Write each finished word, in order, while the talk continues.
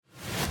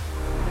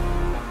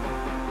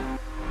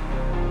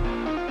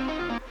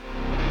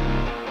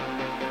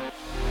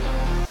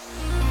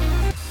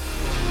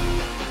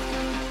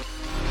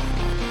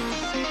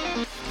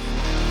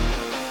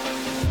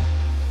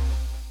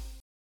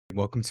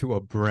welcome to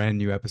a brand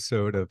new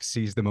episode of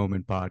Seize the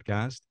Moment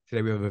podcast.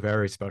 Today we have a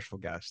very special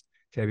guest.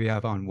 Today we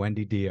have on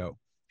Wendy Dio.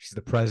 She's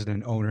the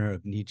president and owner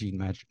of Niji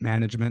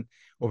Management.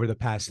 Over the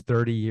past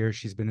 30 years,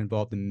 she's been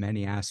involved in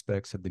many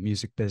aspects of the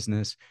music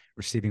business,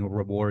 receiving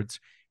rewards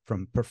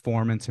from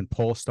performance and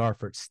Polestar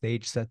for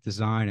stage set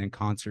design and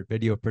concert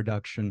video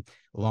production,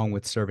 along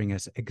with serving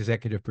as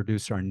executive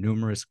producer on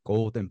numerous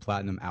gold and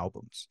platinum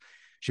albums.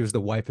 She was the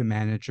wife and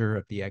manager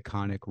of the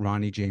iconic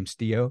Ronnie James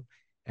Dio,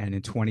 and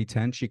in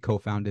 2010, she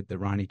co-founded the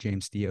Ronnie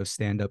James Dio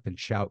Stand Up and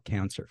Shout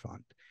Cancer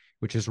Fund,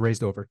 which has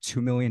raised over $2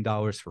 million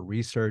for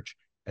research,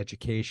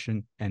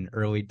 education, and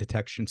early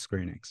detection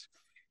screenings.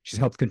 She's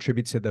helped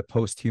contribute to the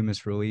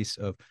posthumous release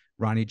of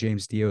Ronnie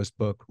James Dio's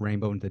book,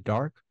 Rainbow in the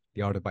Dark,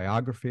 the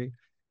autobiography,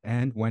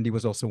 and Wendy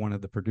was also one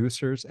of the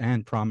producers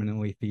and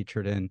prominently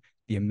featured in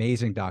the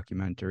amazing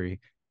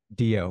documentary,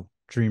 Dio,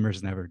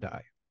 Dreamers Never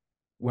Die.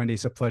 Wendy,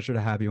 it's a pleasure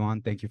to have you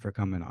on. Thank you for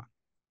coming on.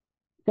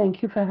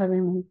 Thank you for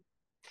having me.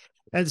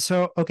 And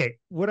so, okay,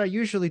 what I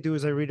usually do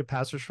is I read a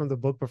passage from the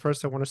book, but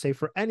first I want to say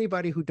for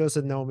anybody who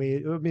doesn't know me,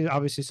 I mean,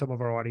 obviously some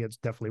of our audience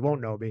definitely won't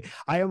know me.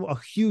 I am a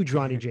huge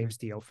Ronnie James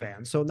Dio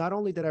fan. So not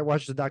only did I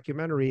watch the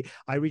documentary,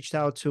 I reached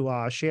out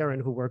to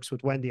Sharon, who works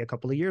with Wendy a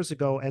couple of years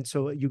ago. And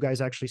so you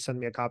guys actually sent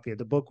me a copy of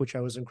the book, which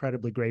I was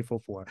incredibly grateful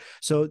for.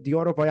 So the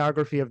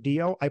autobiography of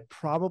Dio, I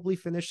probably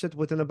finished it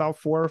within about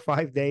 4 or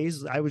 5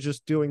 days. I was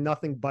just doing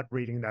nothing but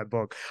reading that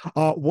book.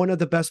 One of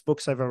the best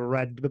books I've ever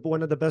read, but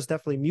one of the best,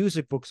 definitely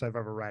music books I've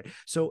ever read.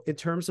 So in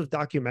terms of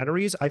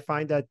documentaries, I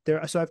find that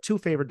so I have two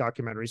favorite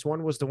documentaries.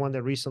 One was the one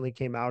that recently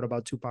came out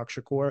about Tupac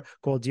Shakur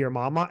called Dear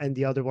Mama, and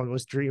the other one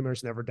was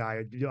Dreamers Never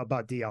Die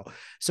about Dio.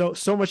 So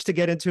much to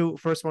get into.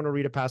 First, I want to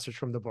read a passage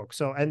from the book.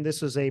 And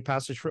this is a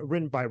passage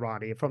written by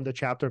Ronnie from the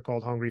chapter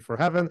called Hungry for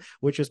Heaven,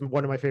 which is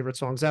one of my favorite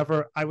songs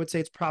ever. I would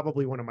say it's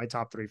probably one of my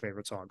top 3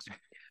 favorite songs.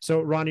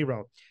 So Ronnie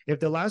wrote, "If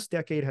the last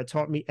decade had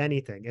taught me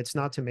anything, it's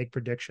not to make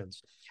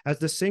predictions. As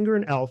the singer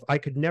and elf, I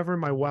could never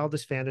in my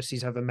wildest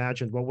fantasies have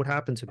imagined what would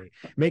happen to me.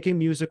 Making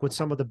music with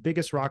some of the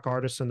biggest rock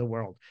artists in the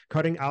world,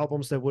 cutting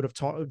albums that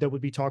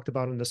would be talked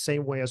about in the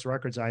same way as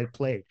records I had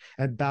played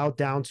and bowed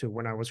down to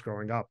when I was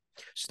growing up.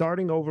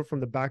 Starting over from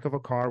the back of a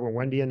car when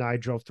Wendy and I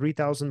drove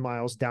 3,000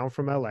 miles down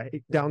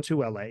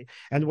to LA,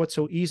 and what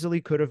so easily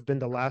could have been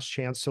the Last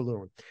Chance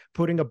Saloon,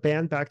 putting a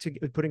band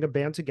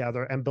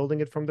together and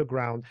building it from the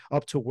ground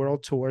up to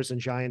world tours and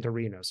giant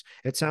arenas.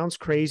 It sounds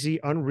crazy,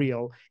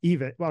 unreal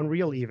even,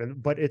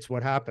 but it's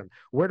what happened.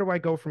 Where do I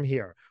go from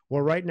here?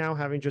 Well, right now,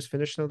 having just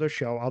finished another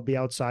show, I'll be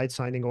outside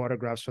signing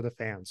autographs for the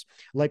fans.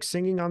 Like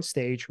singing on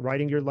stage,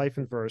 writing your life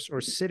in verse, or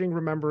sitting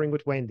remembering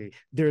with Wendy,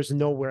 there's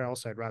nowhere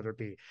else I'd rather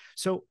be."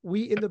 So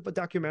we, in the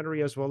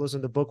documentary as well as in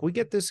the book, we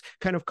get this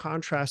kind of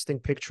contrasting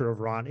picture of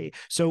Ronnie.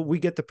 So we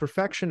get the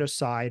perfectionist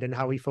side and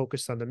how he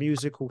focused on the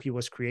music, who he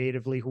was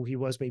creatively, who he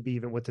was maybe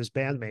even with his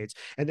bandmates.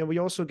 And then we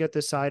also get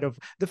the side of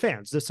the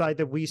fans, the side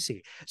that we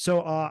see.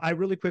 So I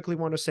really quickly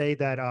want to say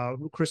that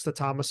Krista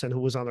Thomason, who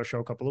was on our show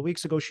a couple of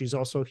weeks ago, she's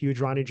also a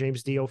huge Ronnie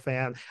James Dio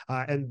fan,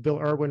 and Bill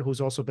Irwin, who's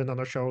also been on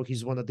the show.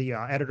 He's one of the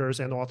editors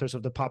and authors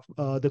of the Pop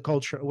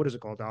Culture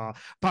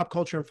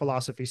and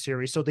Philosophy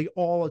series. So they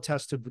all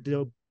attest to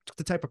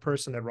the type of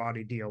person that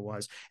Ronnie Dio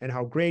was and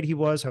how great he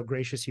was, how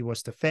gracious he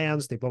was to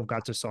fans. They both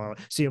got to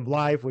see him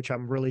live, which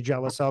I'm really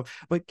jealous of.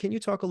 But can you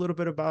talk a little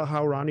bit about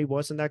how Ronnie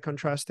was in that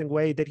contrasting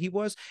way, that he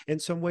was in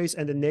some ways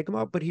an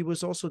enigma, but he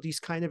was also these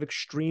kind of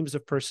extremes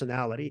of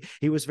personality.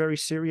 He was very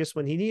serious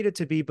when he needed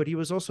to be, but he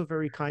was also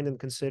very kind and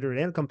considerate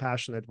and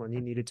compassionate when he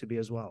needed to be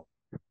as well.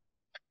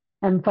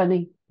 And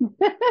funny.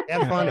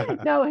 And funny.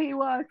 No, he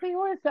was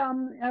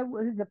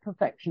a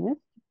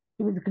perfectionist.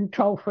 He was a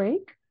control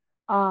freak,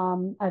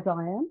 as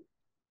I am.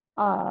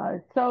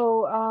 On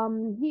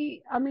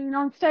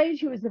stage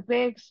he was a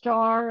big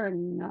star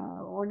and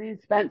on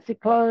his fancy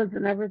clothes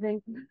and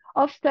everything.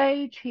 Off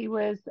stage he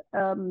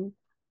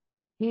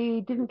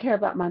didn't care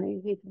about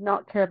money. He did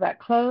not care about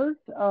clothes.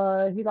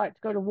 He liked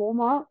to go to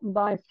Walmart and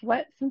buy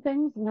sweats and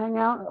things and hang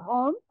out at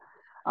home.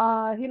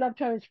 He loved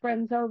to have his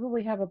friends over.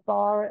 We have a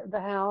bar at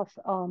the house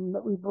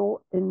that we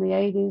brought in the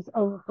 80s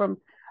over from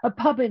a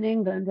pub in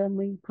England, and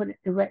we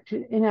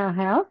erected in our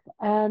house.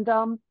 And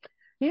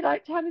he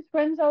liked to have his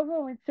friends over,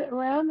 and we'd sit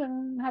around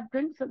and have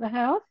drinks at the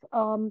house.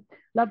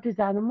 Loved his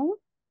animals.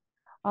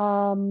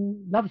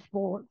 Loved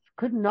sports.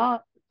 Could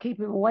not keep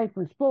him away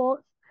from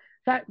sports.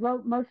 In fact,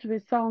 wrote most of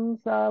his songs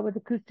with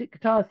acoustic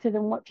guitar,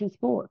 sitting watching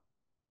sports.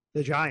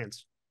 The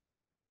Giants.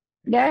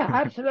 Yeah,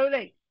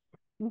 absolutely.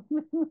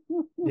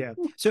 Yeah.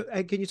 So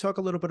can you talk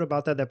a little bit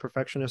about that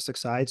perfectionistic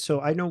side?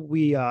 So I know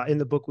we in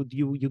the book with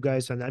you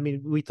guys, and I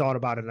mean, we thought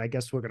about it, and I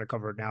guess we're going to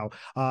cover it now.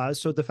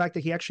 So the fact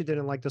that he actually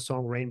didn't like the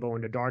song Rainbow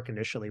in the Dark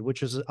initially,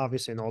 which is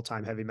obviously an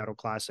all-time heavy metal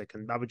classic,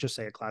 and I would just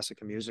say a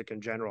classic of music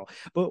in general.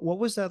 But what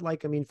was that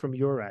like, I mean, from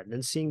your end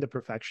and seeing the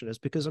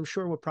perfectionist? Because I'm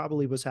sure what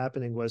probably was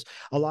happening was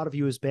a lot of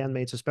you as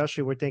bandmates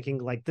especially were thinking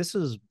like, this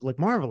is like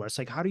marvelous.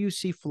 Like, how do you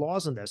see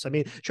flaws in this? I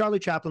mean, Charlie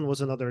Chaplin was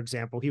another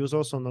example. He was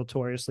also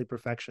notoriously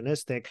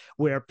perfectionistic,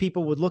 where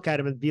people would look at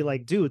him and be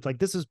like, dude, like,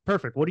 this is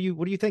perfect. What are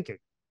you thinking?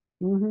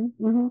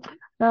 No,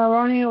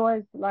 Ronnie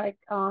always like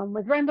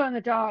with Rainbow in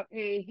the Dark,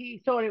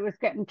 he thought it was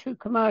getting too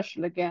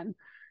commercial again,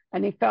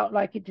 and he felt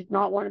like he did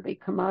not want to be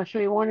commercial.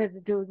 He wanted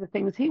to do the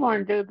things he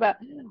wanted to do, but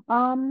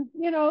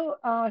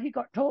he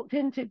got talked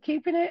into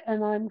keeping it,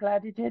 and I'm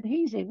glad he did.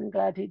 He's even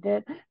glad he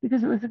did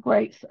because it's a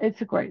great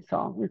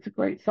song. It's a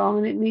great song,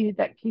 and it needed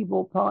that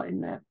keyboard part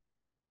in there.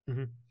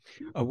 Mm-hmm.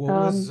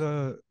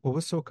 What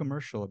was so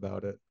commercial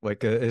about it?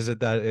 Like, is it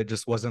that it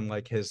just wasn't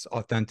like his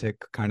authentic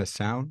kind of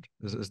sound?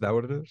 Is that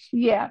what it is?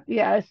 Yeah.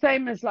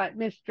 Same as like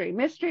Mystery.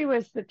 Mystery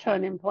was the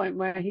turning point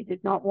where he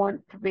did not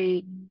want to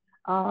be,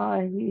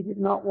 he did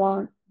not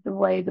want the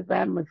way the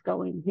band was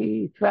going.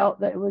 He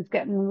felt that it was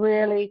getting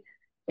really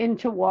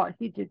into what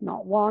he did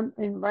not want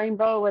in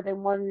Rainbow, where they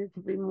wanted it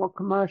to be more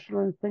commercial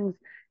and things.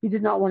 He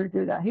did not want to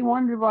do that. He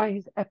wanted to write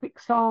his epic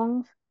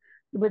songs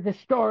with the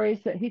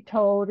stories that he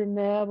told in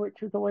there,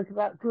 which was always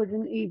about good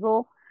and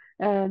evil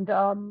and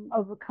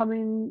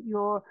overcoming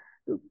your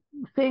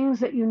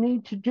things that you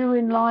need to do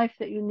in life,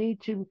 that you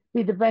need to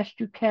be the best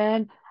you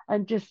can,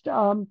 and just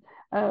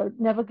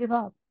never give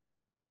up.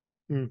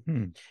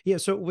 Mm-hmm. Yeah,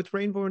 so with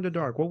Rainbow in the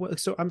Dark,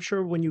 so I'm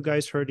sure when you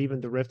guys heard even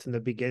the riff in the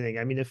beginning,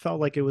 I mean, it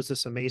felt like it was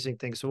this amazing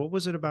thing. So what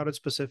was it about it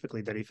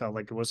specifically that he felt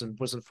like it wasn't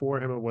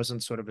for him, it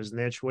wasn't sort of his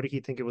niche? What did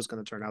he think it was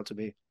going to turn out to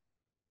be?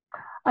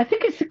 I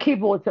think it's the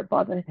keyboards that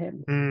bothered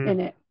him Mm, in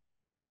it.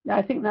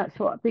 I think that's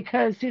what,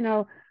 because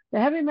the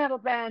heavy metal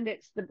band,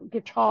 it's the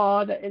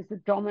guitar that is the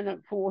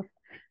dominant force,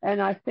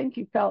 and I think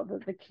he felt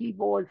that the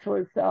keyboards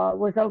was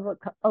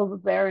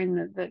overbearing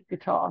the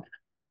guitar.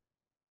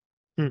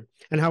 mm.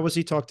 And how was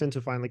he talked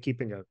into finally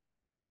keeping it?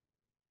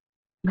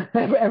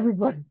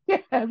 Everybody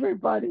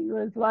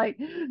was like,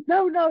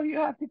 no, you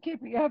have to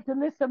keep it. You have to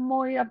listen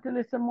more. You have to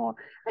listen more.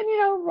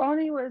 And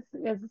Ronnie was,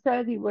 as I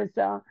said, he was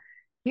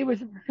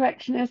a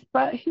perfectionist,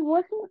 but he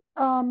wasn't.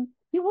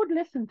 He would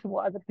listen to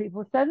what other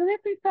people said, and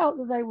if he felt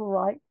that they were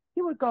right,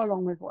 he would go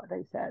along with what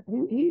they said.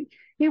 He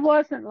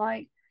wasn't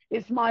like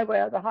it's my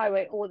way or the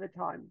highway all the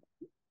time.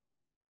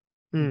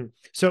 Mm.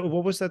 So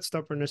what was that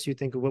stubbornness you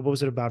think? What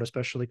was it about,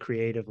 especially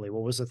creatively?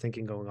 What was the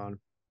thinking going on?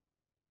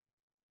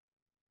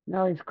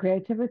 No, his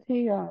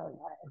creativity.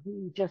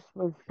 He just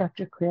was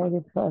such a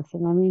creative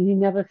person. I mean, he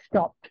never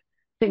stopped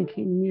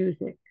thinking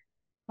music.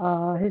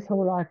 His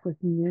whole life was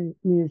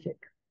music.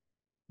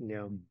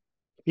 Yeah.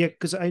 Yeah,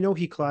 because I know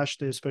he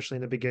clashed, especially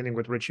in the beginning,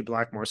 with Richie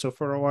Blackmore. So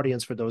for our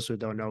audience, for those who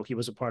don't know, he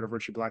was a part of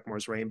Richie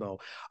Blackmore's Rainbow.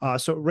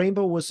 So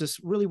Rainbow was this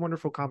really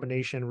wonderful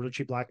combination.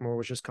 Richie Blackmore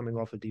was just coming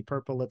off of Deep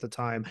Purple at the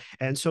time.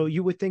 And so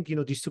you would think,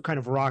 these two kind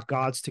of rock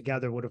gods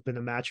together would have been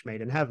a match made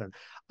in heaven.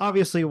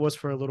 Obviously, it was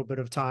for a little bit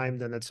of time.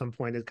 Then at some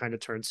point, it kind of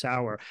turned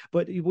sour.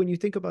 But when you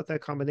think about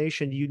that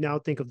combination, you now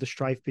think of the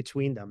strife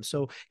between them.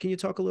 So can you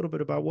talk a little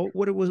bit about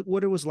what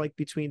it was like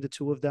between the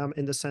two of them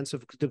in the sense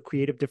of the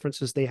creative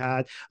differences they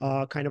had?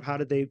 Kind of how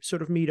did they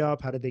sort of meet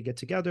up? How did they get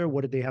together?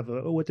 What did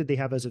they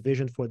have as a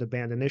vision for the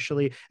band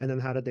initially? And then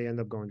how did they end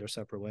up going their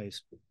separate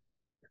ways?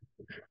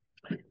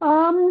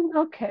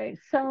 Okay.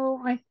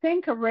 So I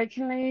think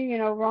originally,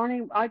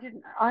 Ronnie,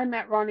 I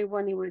met Ronnie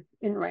when he was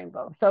in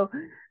Rainbow. So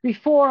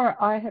before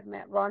I had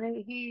met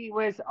Ronnie, he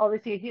was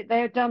obviously, they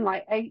had done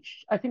like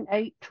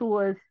eight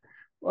tours,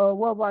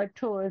 worldwide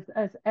tours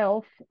as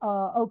Elf,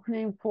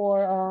 opening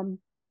for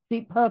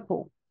Deep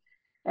Purple.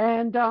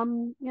 And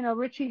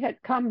Richie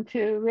had come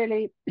to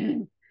really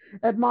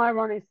admire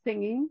Ronnie's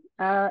singing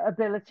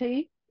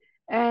ability.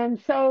 And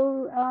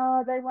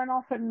so they went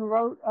off and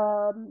wrote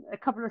a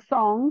couple of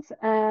songs.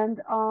 And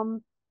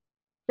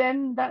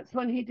then that's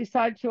when he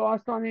decided to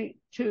ask Ronnie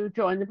to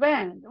join the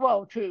band.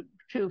 Well, to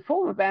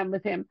form a band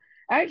with him.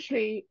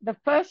 Actually, the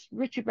first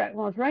Richie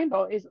Blackmore's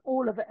Rainbow is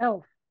all of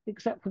Elf,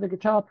 except for the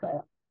guitar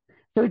player.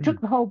 So he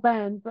took the whole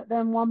band, but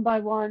then one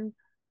by one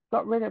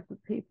got rid of the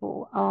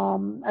people,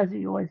 as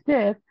he always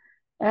did.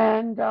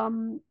 And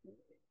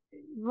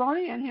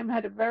Ronnie and him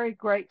had a very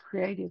great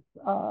creative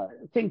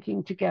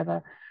thinking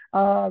together.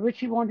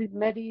 Richie wanted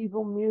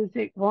medieval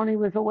music. Ronnie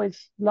was always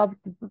loved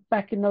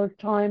back in those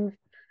times.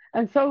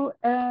 And so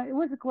it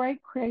was a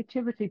great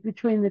creativity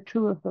between the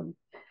two of them.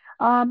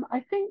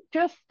 I think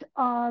just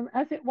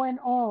as it went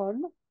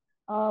on,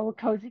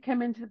 Cozy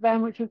came into the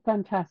band, which was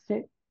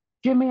fantastic.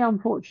 Jimmy,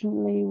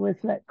 unfortunately, was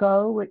let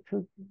go, which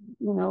was,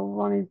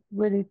 Ronnie's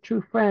really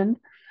true friend.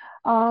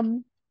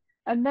 Um,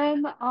 and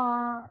then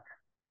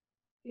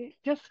it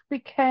just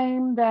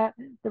became that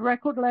the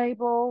record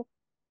label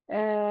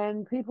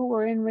and people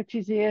were in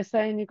Richie's ear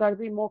saying, you got to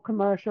be more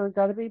commercial, you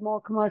got to be more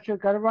commercial, you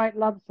got to write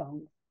love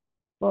songs.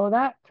 Well,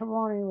 that to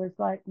Ronnie was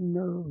like,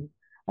 no,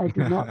 I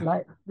do not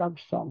like love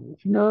songs.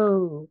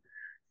 No.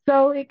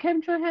 So it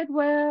came to a head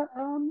where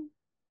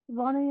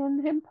Ronnie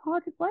and him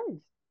parted ways.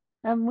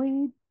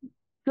 And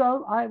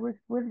I was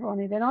with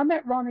Ronnie then. I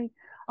met Ronnie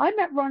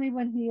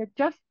when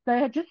they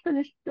had just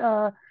finished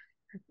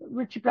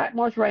Richie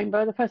Blackmore's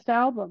Rainbow, the first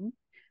album.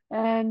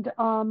 And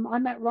I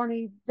met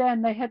Ronnie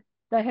then. They had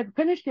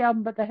finished the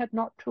album, but they had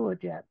not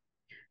toured yet.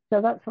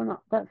 So that's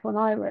when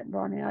I met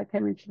Ronnie. I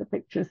came into the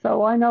picture.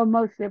 So I know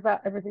mostly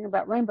about everything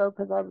about Rainbow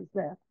because I was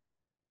there.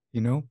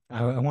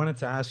 I wanted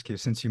to ask you,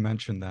 since you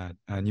mentioned that,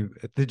 and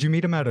did you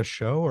meet him at a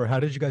show, or how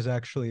did you guys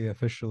actually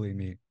officially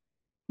meet?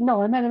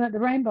 No, I met him at the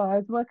Rainbow. I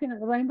was working at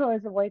the Rainbow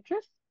as a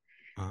waitress.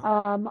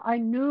 Uh, I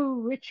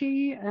knew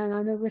Richie and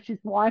I knew Richie's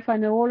wife. I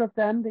knew all of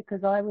them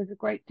because I was a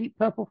great Deep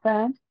Purple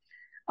fan.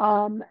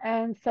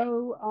 And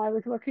so I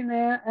was working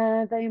there,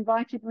 and they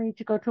invited me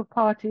to go to a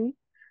party.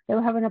 They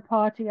were having a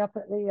party up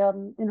at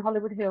the in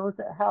Hollywood Hills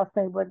at a house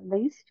they were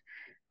leased,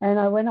 and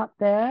I went up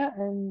there,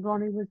 and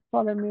Ronnie was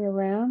following me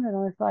around, and I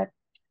was like,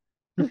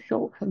 too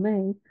short for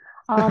me.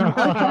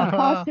 I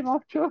passed him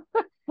off to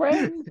a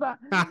friend, but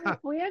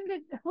we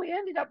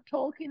ended up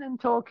talking and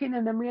talking,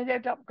 and then we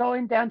ended up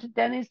going down to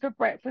Denny's for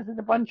breakfast with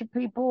a bunch of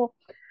people.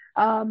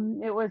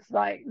 It was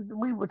like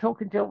we were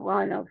talking till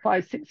I don't know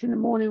 5, 6 in the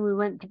morning. We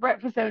went to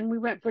breakfast and we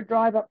went for a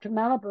drive up to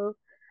Malibu,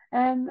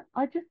 and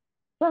I just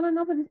fell in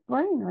love with his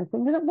brain. I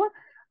think that what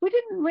we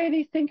didn't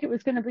really think it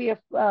was going to be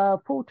a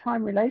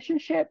full-time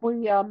relationship.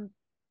 We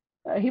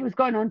he was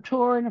going on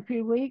tour in a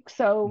few weeks,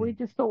 so we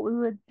just thought we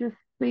would just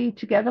be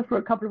together for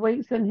a couple of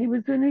weeks, and he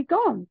was going to be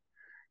gone.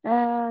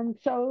 And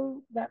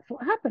so that's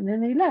what happened.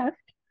 And he left,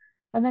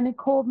 and then he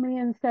called me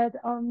and said,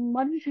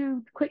 "Why don't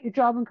you quit your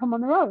job and come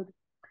on the road?"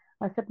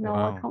 I said, "No,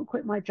 I wow. can't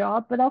quit my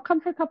job, but I'll come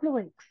for a couple of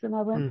weeks." And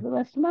I went for the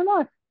rest of my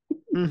life.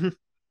 Mhm.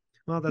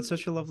 Well, that's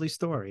such a lovely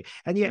story.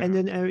 And yeah, and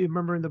then I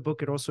remember in the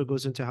book, it also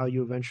goes into how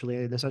you eventually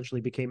and essentially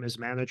became his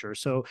manager.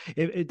 So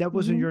that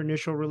wasn't Mhm. your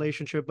initial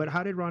relationship, but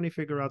how did Ronnie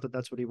figure out that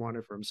that's what he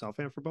wanted for himself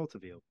and for both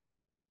of you?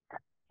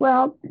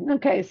 Well,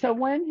 okay, so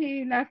when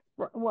he left,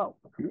 well,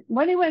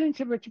 when he went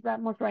into Richard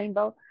Blackmore's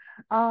Rainbow,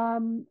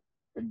 um,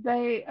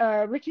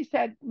 Richie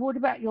said, "What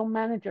about your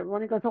manager?"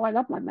 Ronnie goes, "Oh, I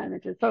love my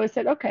manager." So I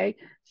said, "Okay."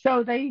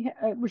 So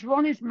it was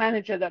Ronnie's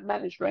manager that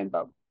managed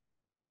Rainbow.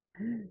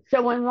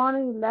 So when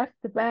Ronnie left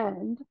the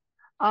band,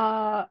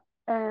 uh,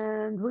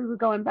 and we were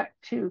going back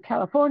to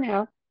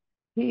California,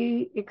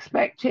 he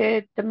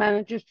expected the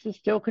managers to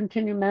still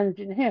continue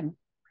managing him,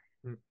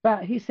 Mm.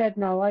 but he said,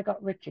 "No, I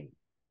got Richie."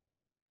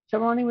 So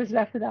Ronnie was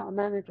left without a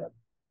manager.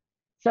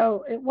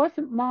 So it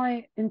wasn't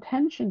my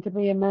intention to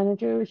be a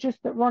manager. It was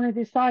just that Ronnie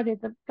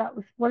decided that that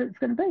was what it was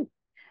going to be,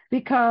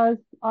 because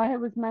I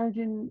always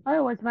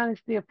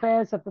managed the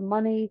affairs of the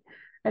money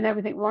and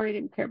everything. Ronnie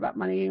didn't care about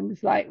money. It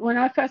was like when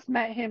I first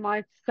met him,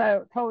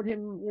 told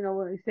him,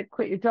 when he said,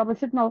 "Quit your job." I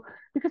said, "No,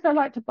 because I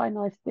like to buy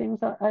nice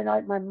things. I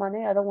like my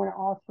money. I don't want to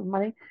ask for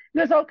money." He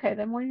goes, "Okay,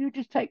 then well, you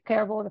just take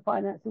care of all the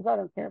finances. I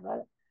don't care about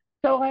it."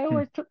 So I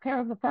always took care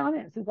of the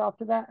finances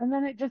after that. And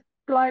then it just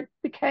like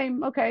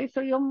became, okay,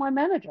 so you're my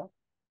manager.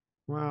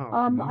 Wow.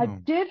 I Wow.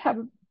 did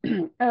have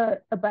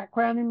a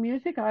background in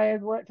music. I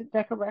had worked at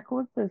Decca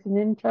Records as an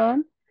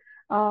intern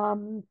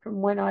from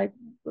when I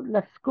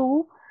left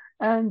school,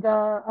 and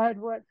I had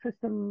worked for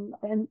some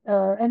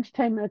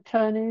entertainment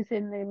attorneys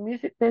in the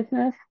music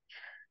business.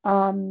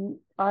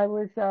 I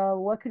was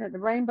working at the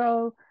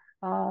Rainbow.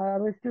 I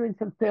was doing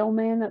some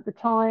filming at the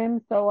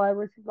time, so I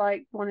was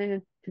like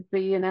wanting to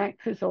be an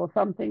actress or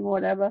something,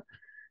 whatever.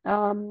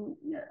 Um,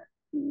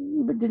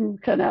 but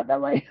didn't turn out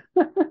that way.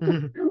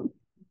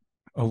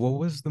 What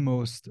would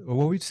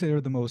you say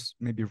are the most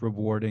maybe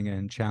rewarding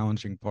and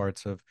challenging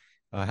parts of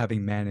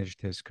having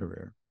managed his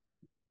career?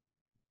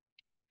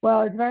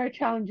 Well, it's very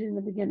challenging in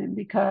the beginning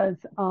because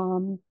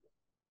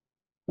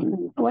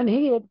when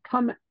he had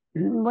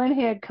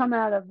come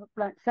out of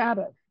Black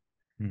Sabbath,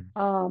 Hmm.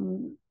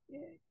 um,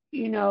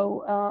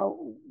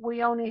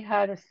 we only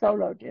had a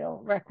solo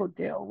deal, record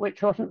deal,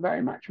 which wasn't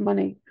very much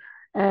money,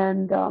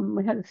 and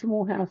we had a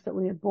small house that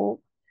we had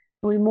bought.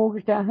 We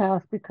mortgaged our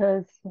house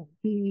because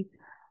he,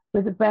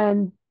 with the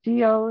band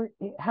Dio,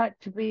 it had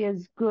to be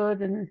as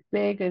good and as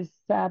big as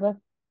Sabbath.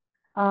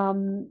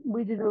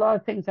 We did a lot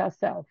of things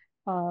ourselves.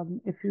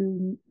 If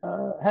you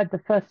had the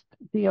first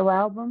Dio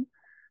album,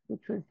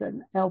 which was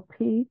an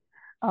LP,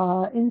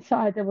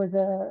 inside there was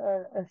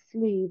a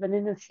sleeve, and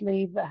in the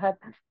sleeve that had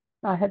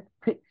I had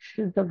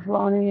pictures of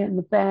Ronnie and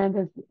the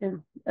band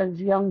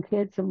as young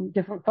kids and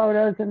different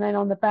photos, and then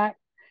on the back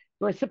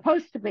it was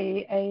supposed to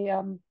be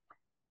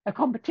a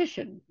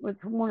competition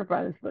with Warner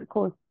Brothers, but of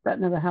course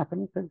that never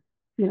happened because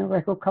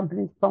record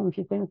companies promise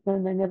you things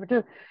and they never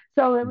do.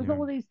 So it was Yeah.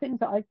 all these things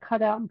that I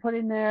cut out and put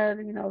in there,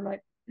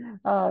 like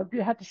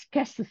you had to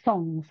guess the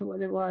songs,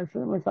 what it was. It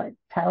was like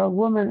Tara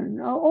Woman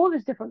and all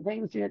these different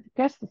things. You had to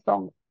guess the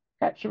song,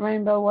 Catch the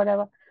Rainbow,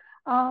 whatever.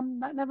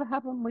 That never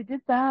happened. We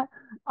did that.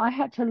 I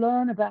had to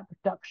learn about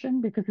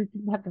production because we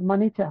didn't have the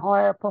money to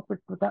hire a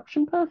proper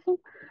production person.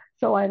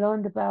 So I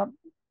learned about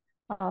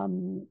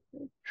um,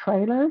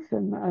 trailers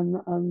and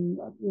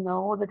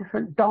all the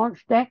different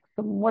dance decks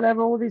and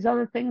whatever all these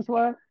other things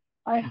were.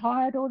 I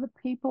hired all the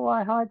people.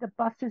 I hired the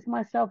buses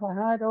myself. I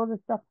hired all the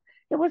stuff.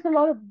 It was a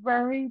lot of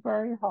very,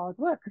 very hard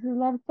work because a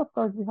lot of stuff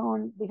goes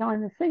behind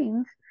the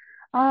scenes.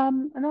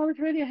 And I was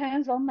really a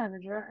hands-on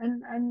manager.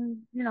 And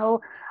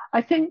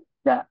I think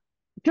that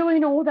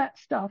doing all that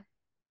stuff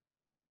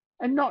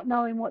and not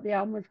knowing what the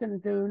album was going to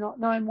do, not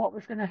knowing what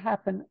was going to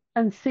happen,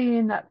 and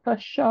seeing that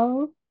first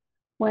show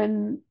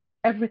when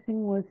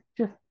everything was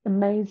just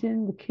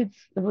amazing. The kids,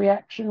 the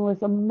reaction was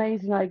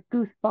amazing. I had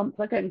goosebumps.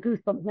 I get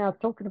goosebumps now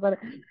talking about it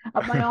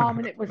up my arm,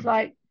 and it was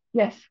like,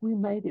 yes, we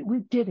made it. We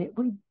did it.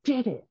 We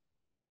did it.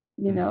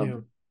 You know. Yeah.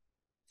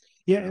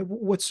 Yeah, and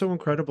what's so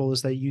incredible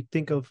is that you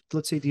think of,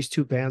 let's say, these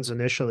two bands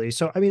initially.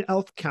 So, I mean,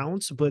 Elf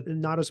counts, but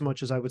not as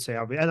much as I would say.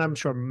 And I'm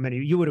sure many,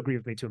 you would agree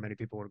with me too. Many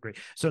people would agree.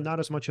 So,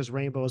 not as much as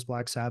Rainbow as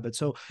Black Sabbath.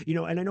 So, you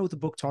know, and I know the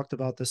book talked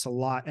about this a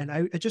lot. And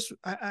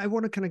I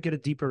want to kind of get a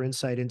deeper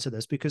insight into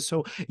this because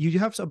so you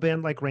have a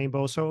band like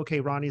Rainbow. So, okay,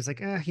 Ronnie's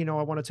like, you know,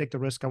 I want to take the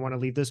risk. I want to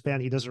leave this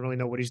band. He doesn't really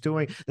know what he's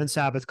doing. Then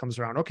Sabbath comes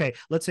around. Okay,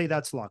 let's say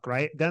that's luck,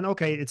 right? Then,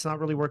 okay, it's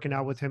not really working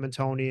out with him and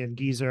Tony and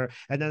Geezer.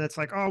 And then it's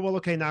like, oh, well,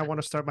 okay, now I want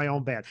to start my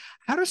own band.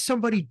 How does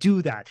somebody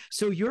do that?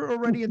 So you're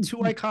already in two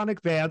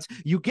iconic bands.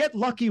 You get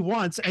lucky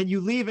once and you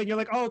leave and you're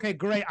like, oh, okay,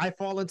 great. I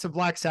fall into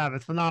Black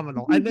Sabbath.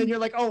 Phenomenal. And then you're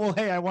like, oh, well,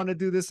 hey, I want to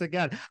do this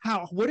again.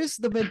 What is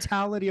the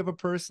mentality of a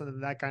person in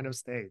that kind of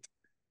state?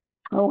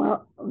 Oh,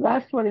 well,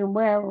 that's where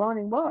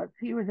Ronnie was.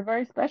 He was a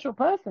very special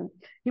person.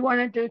 He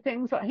wanted to do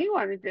things what he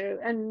wanted to do.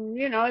 And,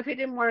 you know, if he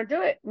didn't want to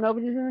do it,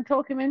 nobody's going to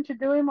talk him into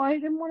doing what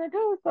he didn't want to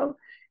do. So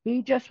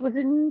he just was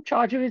in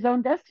charge of his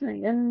own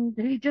destiny and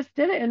he just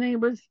did it. And he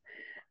was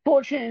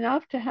fortunate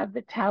enough to have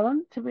the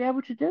talent to be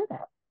able to do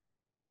that.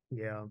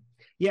 Yeah.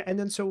 Yeah. And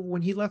then so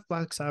when he left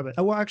Black Sabbath,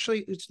 well,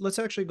 actually, let's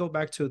actually go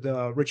back to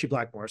the Richie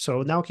Blackmore.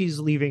 So now he's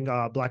leaving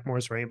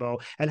Blackmore's Rainbow.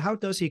 And how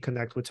does he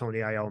connect with Tony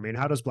Iommi? And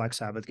how does Black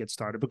Sabbath get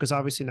started? Because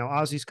obviously now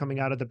Ozzy's coming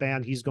out of the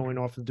band. He's going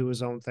off and do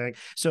his own thing.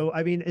 So,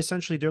 I mean,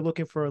 essentially they're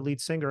looking for a lead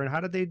singer. And how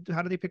did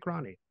they pick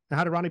Ronnie? And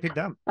how did Ronnie pick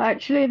them?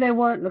 Actually, they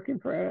weren't looking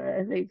for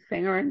a lead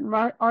singer, and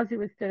Ozzy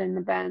was still in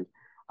the band.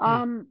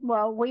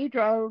 Well, we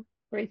drove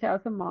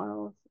 3,000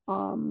 miles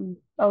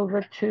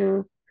over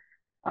to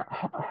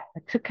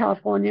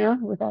California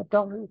with our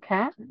dog and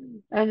cat,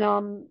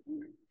 and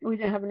we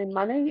didn't have any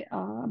money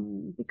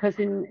because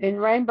in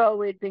Rainbow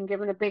we'd been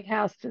given a big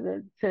house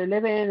to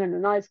live in and a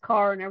nice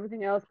car and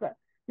everything else, but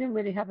didn't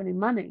really have any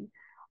money.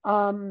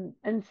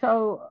 And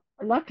so,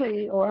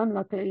 luckily or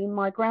unluckily,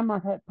 my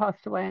grandmother had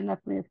passed away and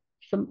left me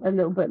a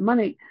little bit of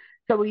money.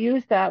 So we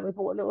used that. We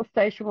bought a little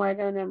station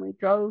wagon and we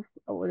drove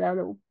with our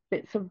little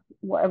bits of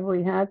whatever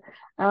we had.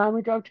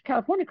 We drove to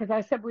California because I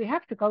said, we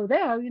have to go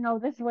there. You know,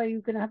 this is where you're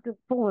going to have to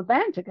form a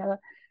band together.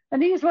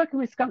 And he was working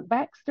with Skunk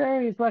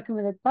Baxter. He was working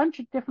with a bunch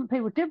of different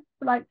people,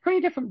 like 3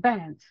 different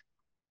bands.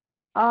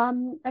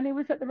 And he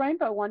was at the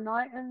Rainbow one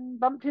night and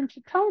bumped into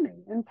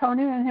Tony. And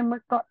Tony and him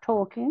got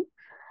talking.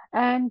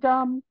 And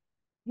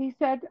he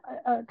said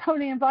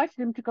Tony invited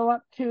him to go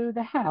up to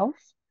the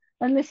house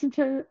and listen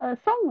to a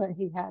song that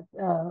he had,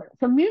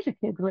 some music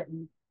he'd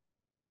written.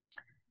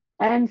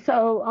 And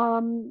so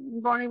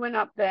Ronnie went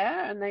up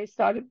there and they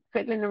started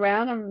fiddling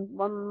around, and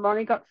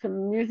Ronnie got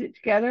some music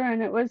together,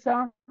 and it was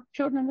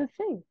Children of the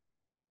Sea.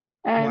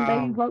 And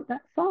they wrote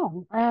that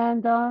song.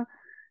 And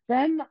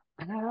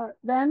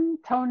then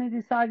Tony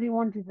decided he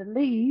wanted to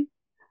leave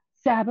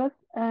Sabbath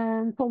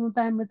and form a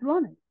band with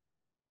Ronnie.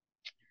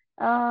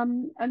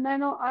 And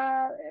then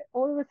all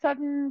of a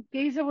sudden,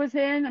 Geezer was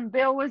in and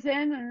Bill was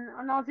in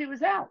and Ozzy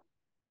was out.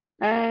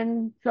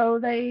 And so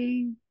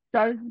they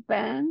started the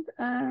band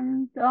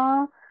and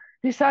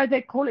decided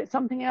they'd call it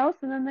something else.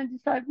 And then they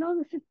decided, no,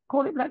 let's just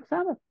call it Black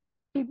Sabbath.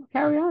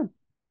 Carry on.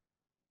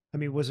 I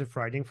mean, was it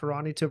frightening for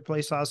Ronnie to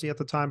replace Ozzy at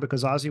the time?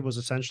 Because Ozzy was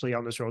essentially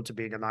on this road to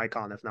being an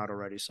icon, if not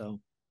already so.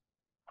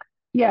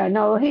 Yeah,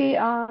 no,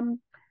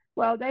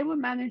 well, they were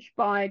managed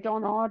by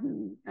Don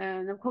Arden,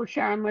 and of course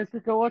Sharon was the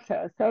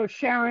daughter. So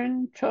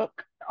Sharon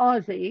took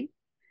Ozzy,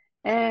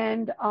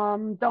 and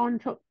Don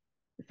took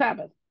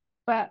Sabbath,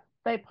 but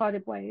they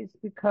parted ways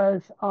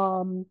because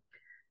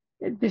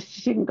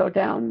this didn't go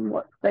down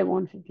what they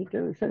wanted to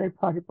do, so they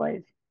parted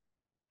ways.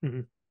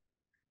 Mm-hmm.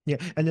 Yeah,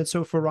 and then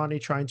so for Ronnie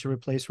trying to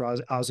replace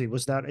Ozzy,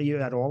 was that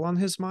at all on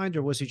his mind,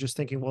 or was he just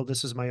thinking, well,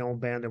 this is my own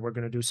band and we're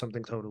going to do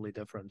something totally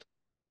different?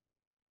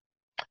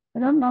 I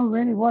don't know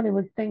really what he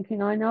was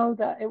thinking. I know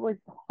that it was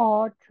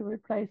hard to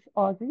replace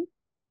Ozzy.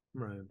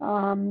 Right.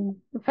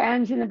 The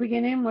fans in the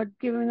beginning would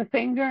give him the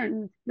finger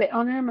and spit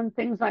on him and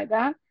things like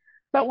that.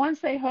 But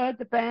once they heard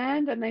the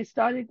band and they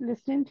started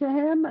listening to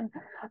him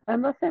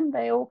and with him,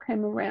 they all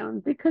came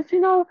around because,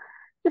 you know,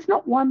 there's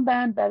not one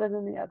band better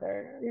than the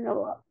other. You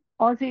know,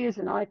 Ozzy is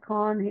an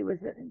icon. He was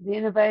the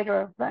innovator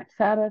of Black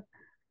Sabbath.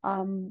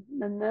 And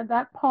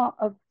that part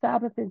of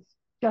Sabbath is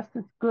just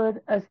as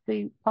good as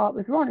the part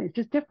with Ronnie. It's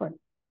just different.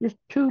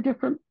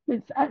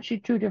 It's actually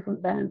 2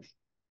 different bands.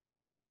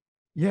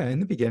 Yeah, in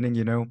the beginning,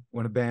 you know,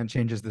 when a band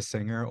changes the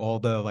singer, all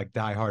the like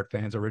diehard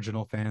fans,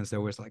 original fans, they're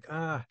always like,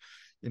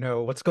 you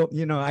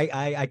know,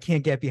 I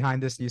can't get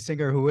behind this new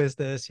singer. Who is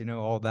this? You know,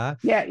 all that.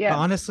 Yeah. But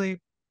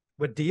honestly,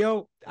 with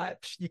Dio,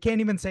 you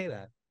can't even say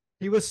that.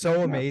 He was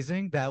so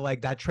amazing that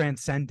like that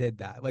transcended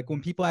that. Like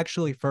when people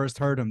actually first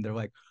heard him, they're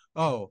like,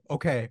 oh,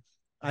 okay,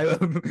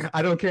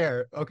 I don't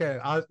care. Okay,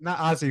 not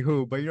Ozzy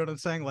who, but you know what I'm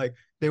saying. Like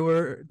they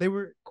were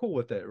cool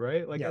with it,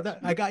 right? Like Yes.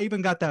 I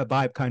even got that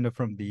vibe kind of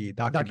from the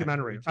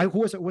Documentary. documentary. Who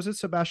was it? Was it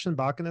Sebastian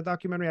Bach in the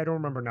documentary? I don't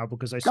remember now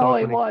because I saw Oh, it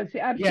he when was.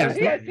 Yes,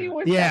 Absolutely. Yes, he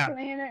was yeah,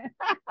 definitely in it.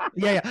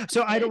 yeah.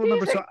 So I don't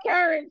remember. He's a So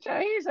character.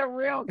 He's a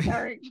real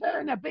character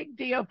and a big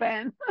Dio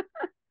fan.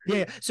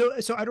 yeah. So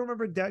I don't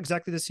remember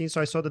exactly the scene. So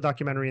I saw the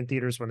documentary in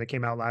theaters when it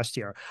came out last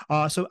year.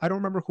 So I don't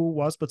remember who it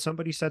was, but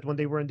somebody said when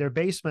they were in their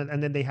basement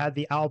and then they had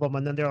the album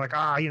and then they're like,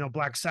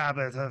 Black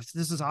Sabbath,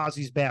 this is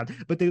Ozzy's band.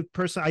 But the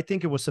person, I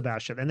think it was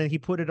Sebastian, and then he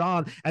put it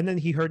on and then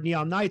he heard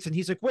Neon Nights and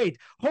he's like, wait,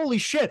 holy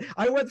shit.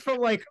 I went from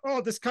like,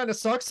 oh, this kind of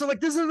sucks to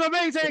like, this is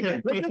amazing.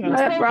 Like, this is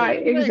so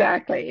Right. amazing.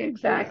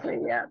 Exactly.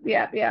 Yeah.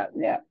 Yeah, and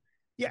Yeah.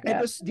 Yeah.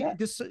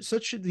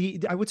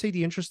 I would say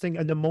the interesting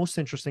and the most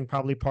interesting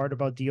probably part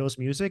about Dio's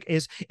music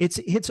is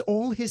it's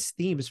all his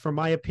themes, from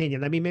my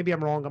opinion. I mean, maybe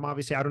I'm wrong. I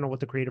don't know what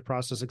the creative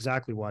process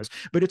exactly was,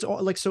 but it's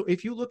all like, so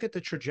if you look at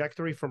the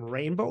trajectory from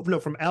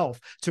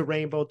Elf to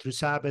Rainbow to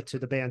Sabbath to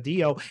the band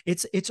Dio,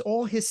 it's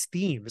all his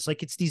themes.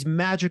 Like it's these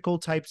magical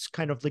types,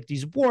 kind of like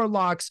these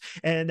warlocks,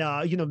 and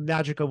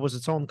Magica was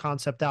its own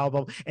concept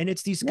album, and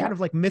it's these kind Yeah. of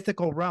like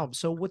mythical realms.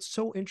 So what's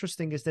so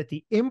interesting is that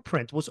the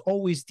imprint was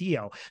always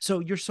Dio. So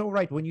you're so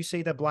right when you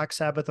say that Black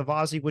Sabbath of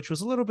Ozzy, which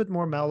was a little bit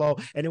more mellow,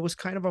 and it was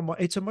kind of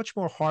it's a much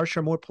more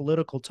harsher, more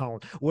political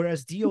tone,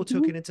 whereas Dio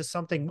took it into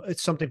something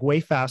way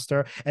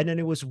faster, and then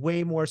it was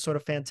way more sort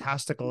of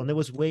fantastical, and it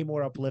was way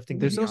more uplifting.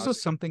 There's also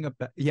something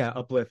about, yeah,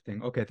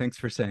 uplifting. Okay, thanks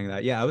for saying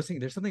that. Yeah, I was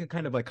thinking there's something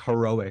kind of like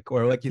heroic,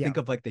 or like you think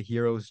of like the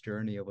hero's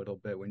journey a little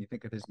bit when you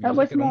think of his It music.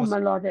 was It more almost,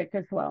 melodic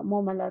as well.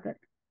 More melodic.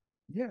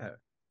 yeah,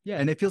 yeah,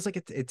 and it feels like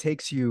it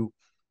takes you,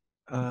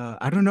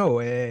 I don't know,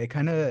 it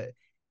kind of,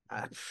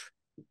 uh,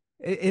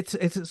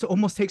 it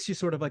almost takes you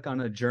sort of like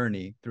on a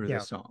journey through the Yeah.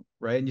 song,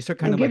 right? And you start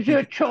kind And of like gives you a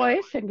thinking,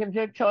 choice and gives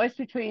you a choice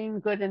between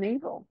good and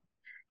evil.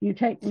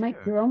 Make yeah,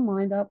 your own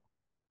mind up.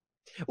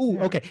 Oh,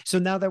 yeah. okay. So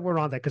now that we're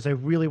on that, because I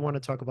really want to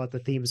talk about the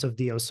themes of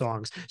Dio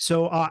songs.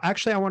 So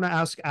actually, I want to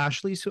ask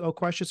Ashley a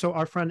question. So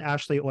our friend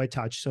Ashley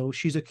Oitach, so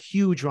she's a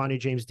huge Ronnie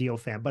James Dio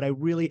fan, but I'm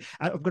going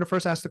to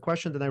first ask the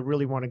question, then I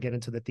really want to get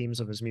into the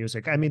themes of his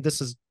music. I mean, this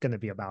is going to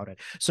be about it.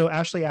 So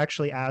Ashley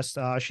actually asked,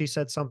 she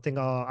said something,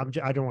 I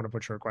don't want to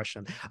butcher her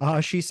question.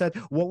 She said,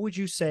 what would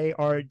you say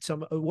are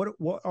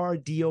what are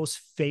Dio's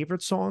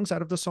favorite songs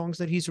out of the songs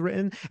that he's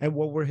written? And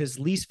what were his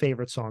least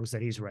favorite songs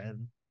that he's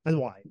written? And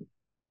why?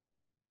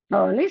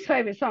 Oh, least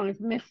favorite song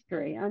is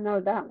Mystery. I know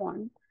that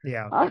one.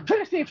 Yeah.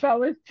 Especially if I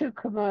was too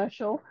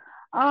commercial.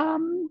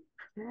 Um,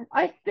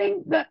 I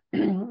think that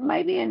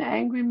maybe in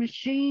Angry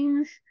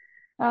Machines,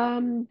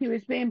 he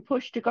was being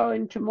pushed to go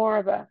into more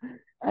of a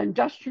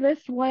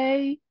industrialist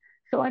way.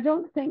 So I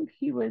don't think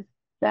he was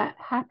that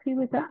happy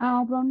with the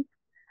album.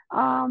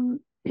 Um,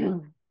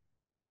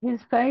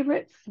 his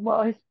favorites,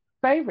 well, his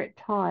favorite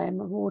time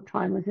of all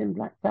time was in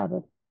Black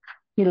Sabbath.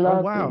 He Oh,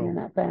 loved being in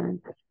wow. that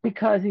band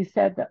because he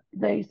said that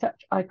they're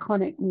such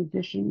iconic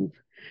musicians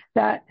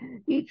that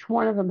each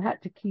one of them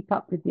had to keep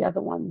up with the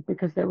other ones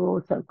because they were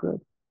all so good.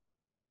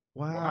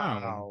 Wow,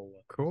 Wow.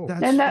 cool.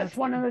 And that's That's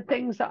one of the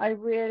things that I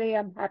really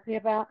am happy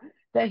about,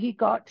 that he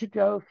got to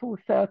go full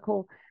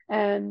circle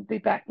and be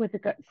back with the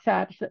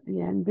Sabs at the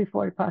end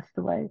before he passed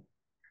away.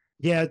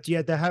 yeah.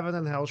 The Heaven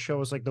and Hell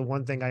show is like the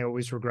one thing I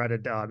always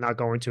regretted not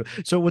going to.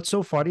 So what's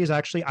so funny is I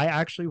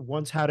actually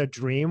once had a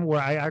dream where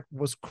I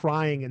was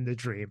crying in the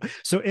dream.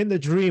 So in the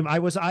dream, I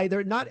was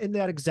either not in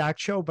that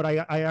exact show, but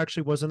I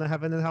actually was in the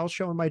Heaven and Hell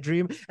show in my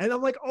dream, and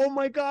I'm like, oh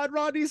my God,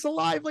 Rodney's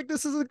alive! Like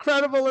this is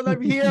incredible, and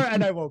I'm here,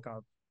 and I woke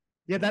up.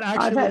 Yeah, that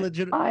actually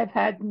legit. I've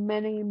had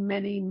many,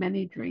 many,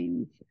 many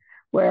dreams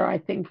where I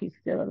think he's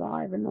still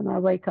alive, and then I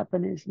wake up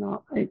and he's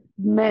not.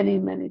 Many,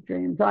 many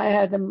dreams. I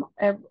had them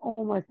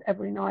almost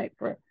every night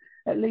for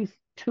at least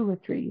 2 or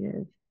 3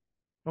 years.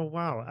 Oh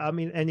wow. I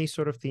mean, any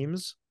sort of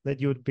themes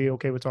that you would be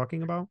okay with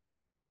talking about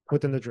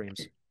within the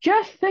dreams?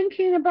 Just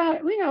thinking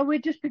about,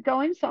 we'd just be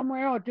going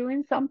somewhere or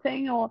doing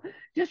something or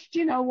just,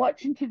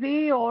 watching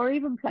TV or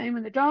even playing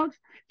with the dogs,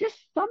 just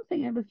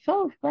something. It was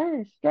so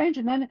very strange.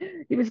 And then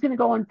he was going to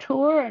go on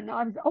tour, and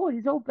I was, oh,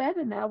 he's all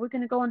better now. We're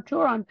going to go on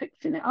tour. I'm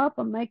fixing it up.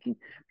 I'm making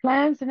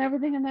plans and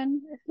everything. And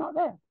then it's not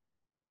there.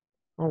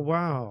 Oh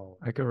wow.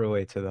 I could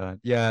relate to that.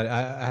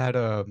 Yeah, I had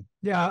a,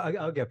 yeah,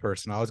 I'll get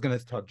personal. I was gonna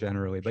talk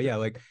generally, but yeah,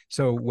 like,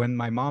 so when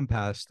my mom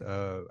passed,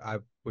 I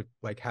would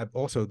like have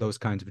also those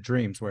kinds of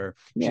dreams where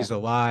Yeah. she's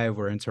alive,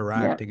 we're Yeah.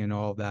 interacting and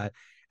all of that,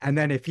 and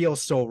then it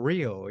feels so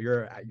real.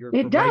 You're It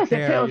right does. It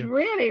there, feels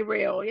really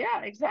real.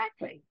 Yeah,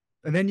 exactly.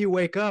 and then you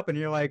wake up and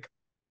you're like,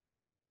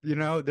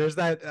 there's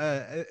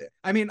that,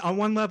 I mean, on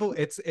one level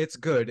it's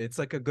good, it's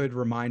like a good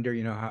reminder,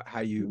 how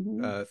you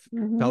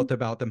Hmm. felt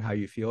about them, how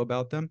you feel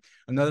about them.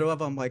 Another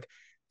level, I'm like,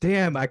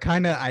 damn, I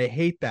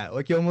hate that.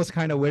 Like, you almost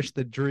kind of wish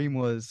the dream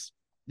was,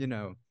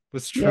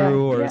 was Yeah.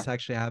 true, or Yeah. it's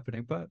actually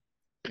happening, but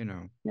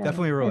Yeah.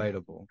 definitely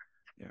relatable.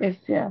 Yeah,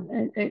 It's, yeah.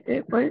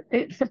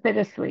 It's a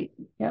bittersweet.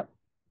 Yep.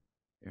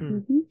 yeah. Hmm.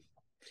 Hmm.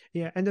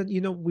 Yeah, and then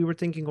we were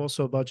thinking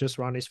also about just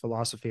Ronnie's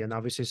philosophy, and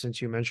obviously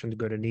since you mentioned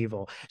good and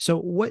evil,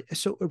 so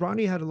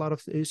Ronnie had a lot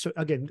of so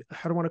again,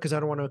 I don't want to because I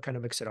don't want to kind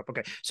of mix it up.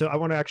 Okay, so I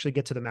want to actually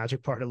get to the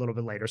magic part a little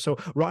bit later. So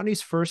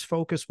Ronnie's first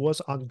focus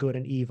was on good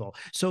and evil.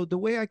 So the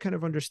way I kind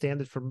of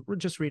understand it from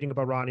just reading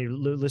about Ronnie,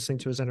 listening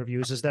to his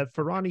interviews, is that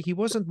for Ronnie, he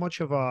wasn't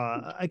much of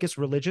a, I guess,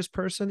 religious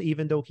person,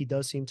 even though he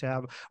does seem to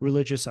have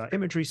religious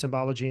imagery,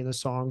 symbology in the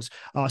songs,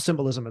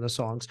 symbolism in the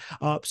songs.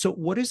 So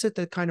what is it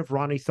that kind of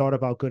Ronnie thought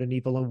about good and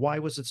evil, and why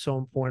was it so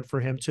important for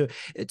him to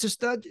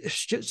just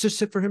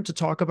for him to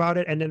talk about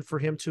it, and then for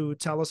him to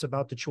tell us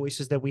about the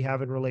choices that we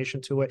have in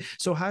relation to it?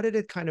 So how did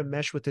it kind of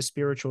mesh with the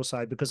spiritual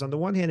side? Because on the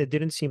one hand, it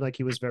didn't seem like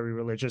he was very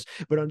religious,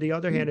 but on the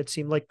other hand, it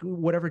seemed like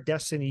whatever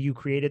destiny you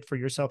created for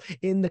yourself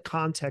in the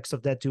context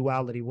of that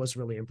duality was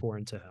really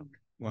important to him.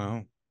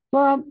 Wow.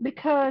 Well,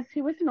 because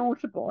he was an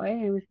altar boy,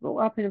 he was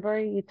brought up in a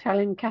very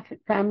Italian Catholic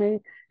family.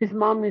 His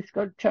mom used to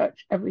go to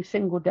church every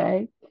single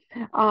day.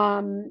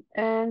 And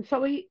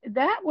so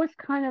that was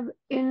kind of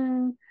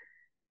in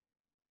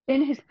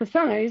his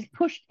persona, he's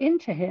pushed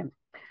into him.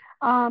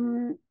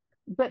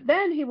 But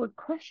then he would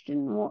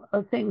question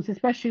things,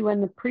 especially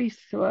when the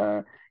priests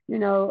were,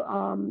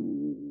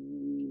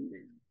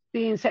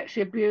 being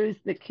sexually abused,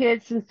 the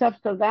kids and stuff.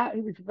 So that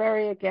he was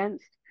very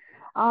against.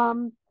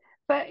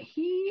 But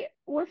he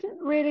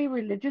wasn't really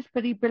religious,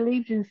 but he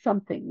believed in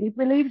something. He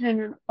believed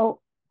in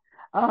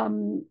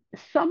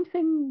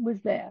something was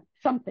there,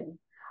 something.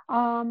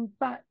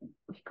 But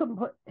he couldn't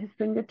put his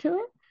finger to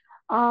it.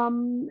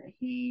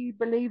 He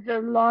believed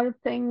a lot of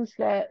things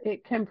that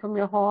it came from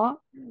your heart.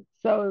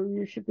 So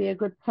you should be a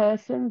good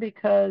person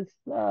because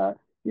you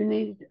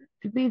need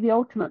to be the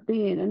ultimate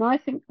being. And I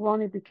think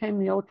Ronnie became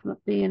the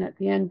ultimate being at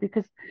the end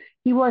because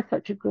he was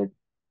such a good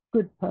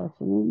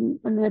person.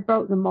 And they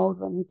broke the mold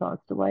when he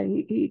passed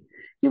away.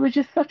 He was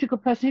just such a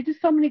good person. He did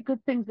so many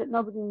good things that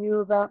nobody knew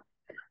about.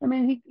 I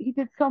mean, he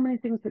did so many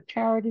things for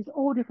charities,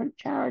 all different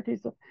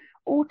charities of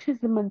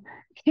autism and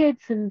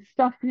kids and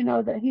stuff,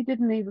 that he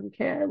didn't even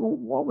care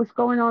what was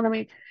going on. I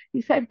mean,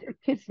 he saved a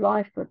kid's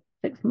life for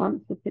 6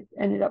 months. The kid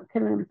ended up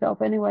killing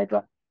himself anyway.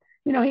 But,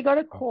 he got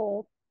a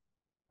call.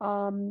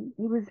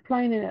 He was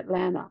playing in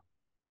Atlanta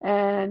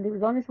and he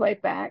was on his way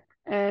back.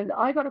 And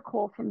I got a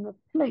call from the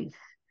police.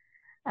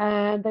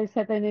 And they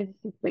said they needed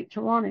to speak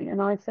to Ronnie.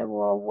 And I said,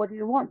 well, what do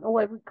you want? Oh,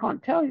 well, we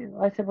can't tell you.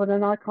 I said, well,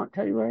 then I can't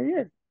tell you where he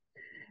is.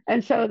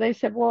 And so they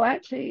said, well,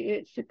 actually,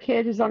 it's a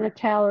kid who's on a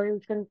tower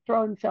who's going to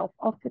throw himself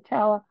off the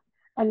tower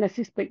unless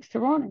he speaks to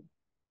Ronnie.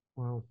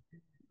 Wow.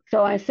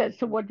 So I said,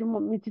 so what do you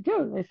want me to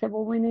do? They said,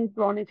 well, we need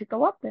Ronnie to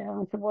go up there.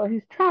 I said, well,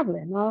 he's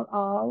traveling.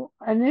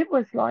 And it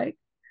was like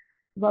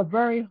a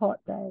very hot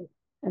day.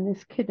 And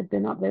this kid had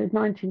been up there, this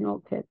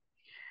 19-year-old kid.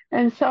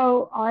 And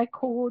so I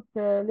called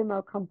the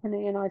limo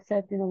company and I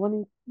said,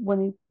 when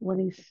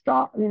he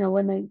starts,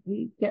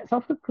 he gets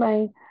off the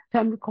plane,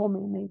 tell him to call me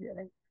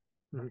immediately.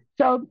 Mm-hmm.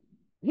 So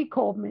he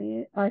called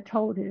me. I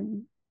told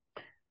him.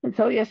 And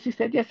so, yes, he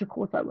said, yes, of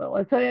course I will.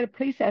 And so they had a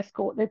police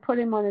escort. They put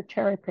him on a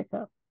cherry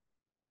picker.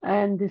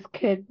 And this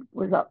kid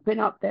been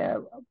up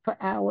there for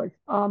hours.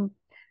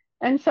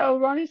 And so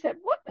Ronnie said,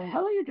 what the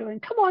hell are you doing?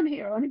 Come on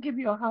here. I want to give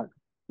you a hug.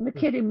 And the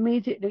kid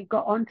immediately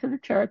got onto the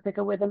cherry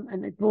picker with him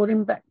and they brought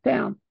him back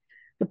down.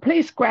 The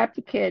police grabbed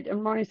the kid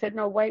and Ronnie said,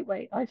 no, wait.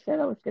 I said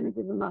I was going to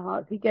give him a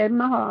hug. He gave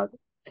him a hug.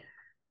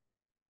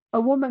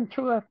 A woman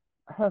threw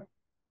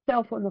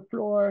herself on the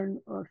floor and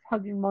was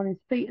hugging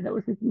Ronnie's feet, and it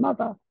was his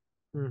mother.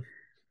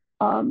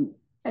 And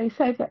he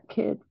saved that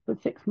kid for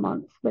 6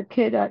 months. The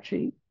kid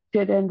actually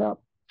did end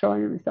up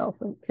throwing himself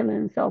and killing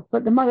himself,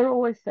 but the mother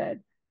always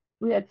said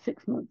we had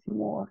 6 months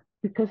more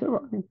because of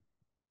Ronnie.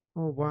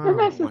 Oh wow! And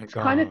that's the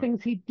kind of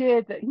things he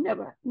did that he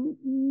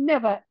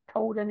never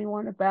told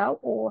anyone about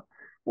or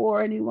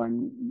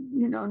anyone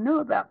knew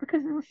about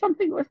because it was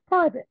something that was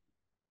private.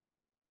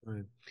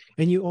 Right.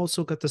 And you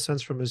also got the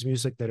sense from his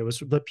music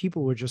that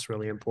people were just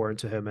really important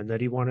to him and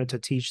that he wanted to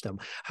teach them.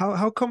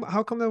 How come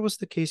that was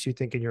the case, you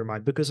think, in your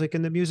mind? Because like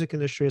in the music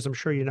industry, as I'm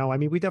sure you know, I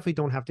mean, we definitely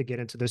don't have to get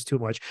into this too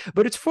much,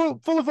 but it's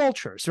full of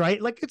vultures,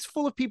 right? Like it's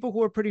full of people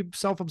who are pretty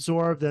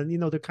self-absorbed and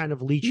they're kind of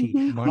leechy.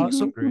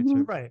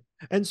 Right.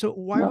 And so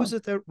why was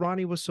it that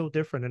Ronnie was so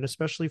different? And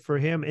especially for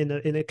him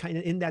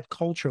in that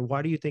culture,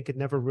 why do you think it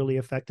never really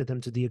affected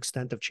him to the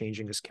extent of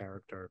changing his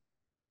character?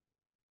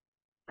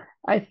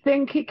 I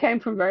think he came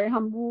from very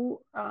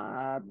humble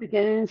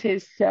beginnings.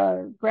 His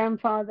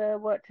grandfather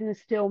worked in a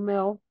steel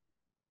mill.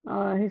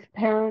 His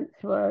parents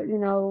were,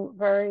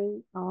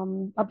 very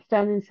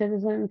upstanding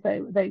citizens.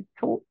 They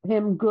taught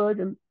him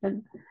good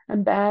and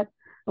bad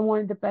and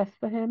wanted the best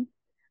for him.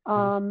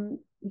 So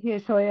he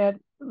had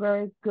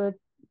very good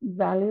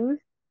values.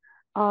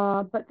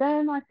 But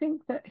then I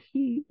think that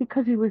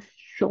because he was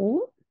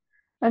short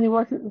and he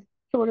wasn't the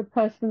sort of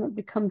person that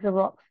becomes a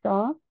rock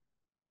star,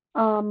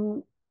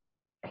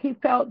 he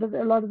felt that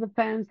a lot of the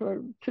fans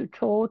were too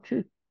tall,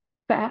 too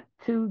fat,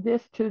 too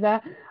this, too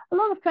that. A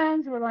lot of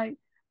fans were like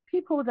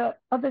people that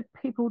other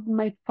people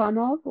made fun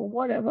of or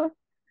whatever.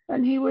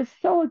 And he was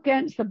so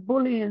against the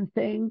bullying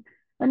thing.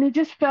 And he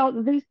just felt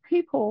that these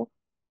people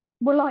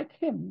were like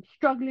him,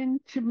 struggling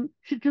to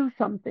do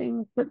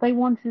something that they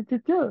wanted to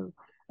do.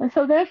 And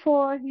so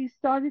therefore he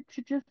started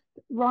to just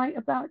write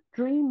about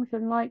dreams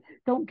and like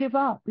don't give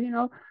up,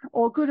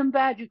 or good and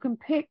bad you can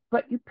pick,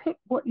 but you pick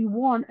what you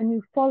want and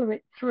you follow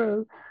it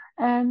through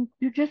and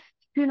you just,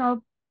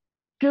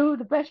 do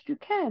the best you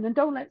can and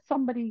don't let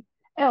somebody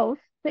else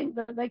think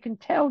that they can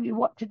tell you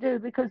what to do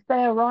because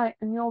they're right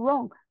and you're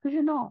wrong, because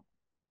you're not.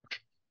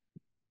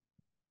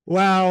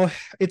 Wow,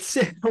 it's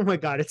oh my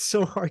god, it's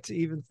so hard to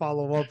even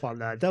follow up on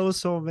that. That was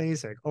so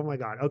amazing. Oh my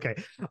god. Okay,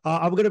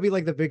 I'm gonna be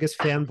like the biggest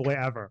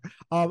fanboy ever.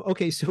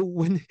 Okay, so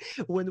when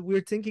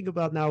we're thinking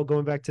about now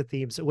going back to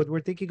themes, when we're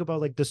thinking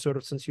about like the sort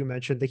of, since you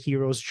mentioned the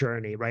hero's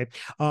journey, right?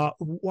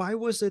 Why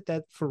was it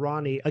that for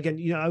Ronnie, again,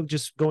 I'm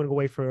just going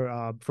away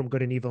from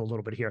good and evil a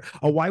little bit here.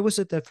 Why was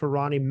it that for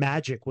Ronnie,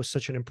 magic was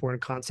such an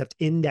important concept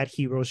in that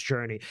hero's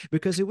journey?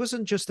 Because it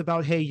wasn't just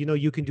about, hey,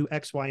 you can do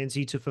X, Y, and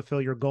Z to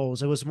fulfill your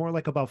goals. It was more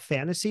like about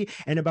fantasy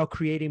and about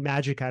creating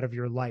magic out of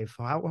your life.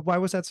 Why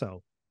was that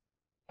so?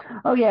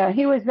 Oh yeah,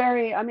 he was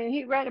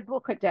he read a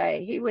book a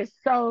day. He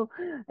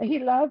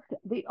loved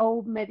the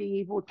old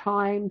medieval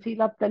times. He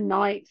loved the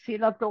knights. He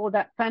loved all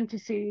that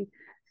fantasy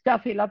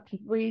stuff. He loved to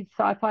read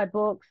sci-fi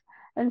books.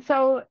 And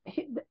so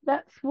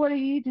that's what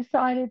he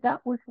decided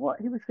that was what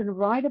he was going to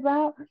write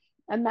about.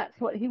 And that's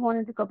what he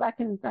wanted to go back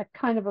in that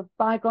kind of a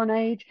bygone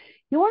age.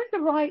 He wanted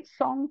to write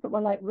songs that were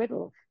like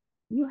riddles.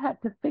 You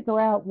had to figure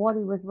out what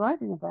he was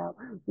writing about.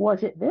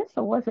 Was it this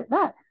or was it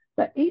that?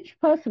 But each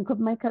person could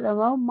make up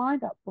their own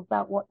mind up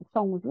about what the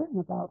song was written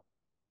about.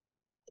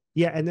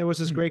 Yeah, and there was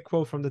this great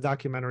quote from the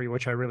documentary,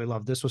 which I really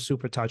loved. This was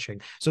super touching.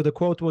 So the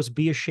quote was,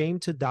 "Be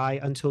ashamed to die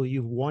until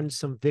you've won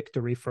some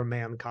victory for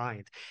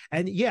mankind."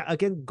 And yeah,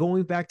 again,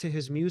 going back to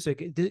his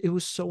music, it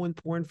was so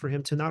important for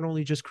him to not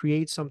only just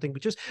create something,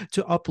 but just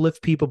to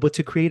uplift people, but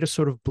to create a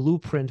sort of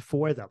blueprint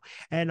for them.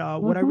 And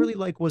what I really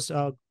like was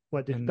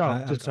what did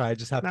I'm sorry, I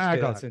just have to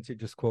say that since you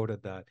just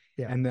quoted that.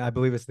 Yeah. And I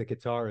believe it's the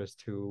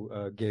guitarist who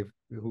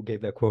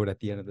gave that quote at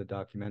the end of the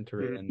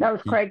documentary. And that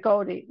was Craig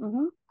Goldie.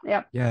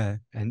 Yeah. Yeah,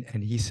 and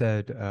he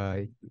said,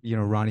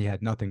 Ronnie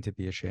had nothing to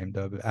be ashamed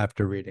of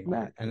after reading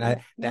that, and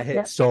that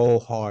hit so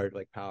hard,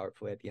 like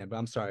powerfully at the end. But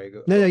I'm sorry.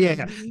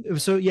 Yeah.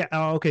 So yeah,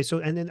 okay. So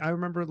and then I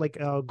remember like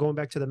going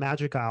back to the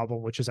Magic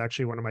album, which is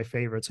actually one of my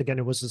favorites. Again,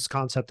 it was this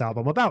concept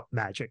album about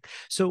magic.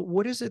 So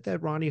what is it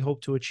that Ronnie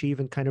hoped to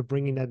achieve in kind of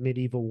bringing that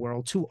medieval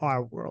world to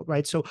our world,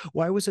 right? So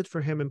why was it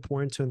for him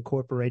important to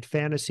incorporate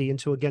fantasy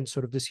into, again,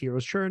 sort of this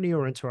hero's journey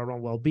or into our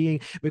own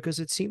well-being? Because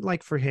it seemed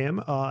like for him,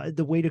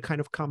 the way to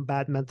kind of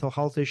combat mental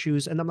health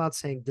issues, and I'm not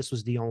saying this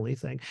was the only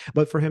thing,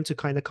 but for him to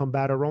kind of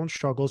combat our own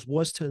struggles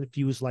was to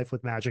infuse life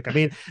with magic. I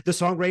mean, the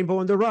song "Rainbow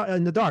in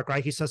the Dark,"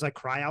 right? He says, "I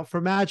cry out for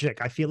magic.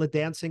 I feel it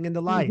dancing in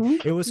the light.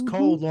 It was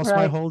cold, lost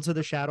my hold to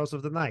the shadows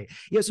of the night."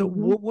 Yeah. So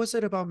what was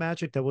it about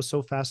magic that was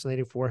so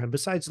fascinating for him?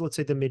 Besides, let's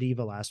say, the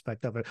medieval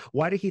aspect of it,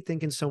 why did he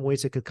think in some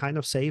ways it could kind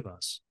of save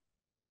us?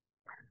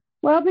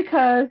 Well,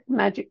 because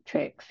magic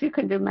tricks. You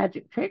can do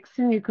magic tricks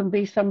and you can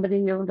be somebody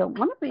you don't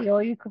want to be,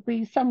 or you could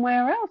be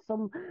somewhere else.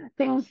 Some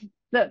things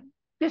that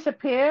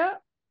disappear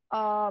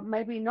are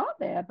maybe not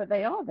there, but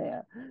they are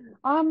there.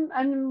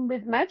 And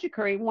with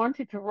Magicker, he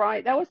wanted to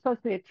write, that was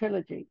supposed to be a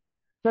trilogy.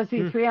 Supposed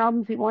to be 3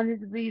 albums. He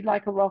wanted to be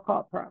like a rock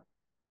opera.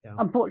 Yeah.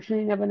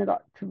 Unfortunately, he never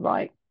got to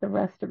write the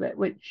rest of it,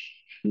 which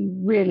he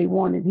really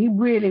wanted. He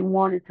really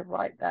wanted to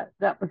write that.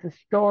 That was a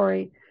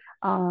story.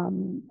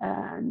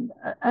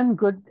 And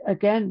good,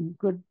 again,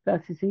 good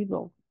versus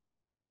evil.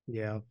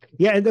 Yeah.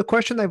 And the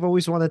question I've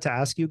always wanted to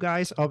ask you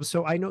guys,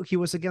 so I know he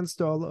was against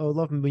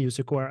love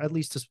music, or at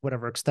least to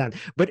whatever extent,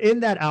 but in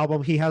that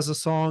album he has a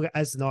song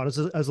as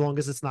long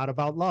as it's not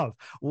about love.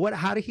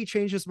 How did he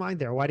change his mind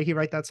there? Why did he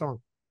write that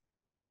song?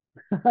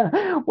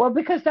 Well,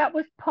 because that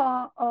was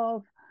part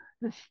of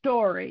the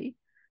story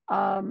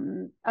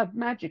of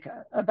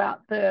Magica,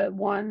 about the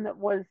one that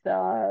was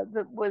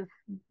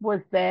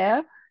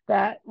there,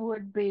 that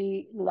would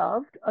be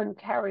loved and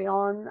carry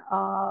on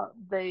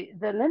the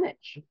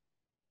lineage.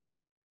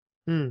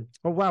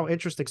 Oh wow,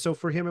 interesting. So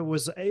for him, it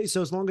was,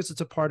 so as long as it's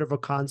a part of a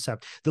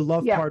concept, the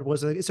love part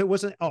wasn't. So it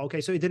wasn't. Oh,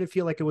 okay. So it didn't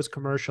feel like it was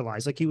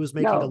commercialized, like he was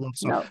making a love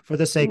song for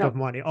the sake of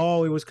money.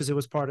 Oh, it was because it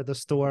was part of the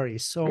story.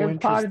 So it was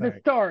part of the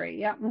story.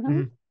 Yeah.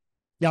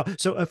 Yeah.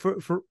 So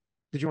for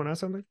did you want to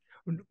ask something?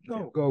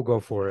 No, go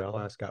for it. I'll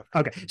ask after.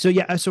 Okay. So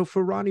yeah, so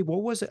for Ronnie,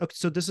 what was it?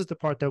 So this is the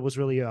part that was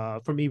really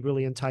for me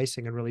really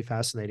enticing and really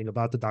fascinating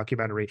about the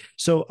documentary.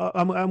 So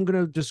I'm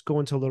gonna just go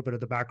into a little bit of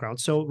the background.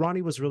 So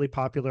Ronnie was really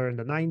popular in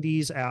the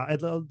 90s,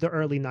 the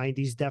early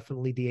 90s,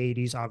 definitely the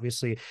 80s,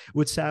 obviously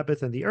with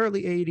Sabbath, and the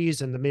early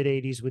 80s and the mid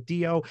 80s with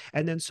Dio.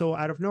 And then so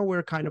out of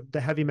nowhere, kind of the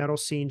heavy metal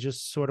scene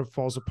just sort of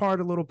falls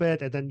apart a little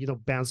bit. And then,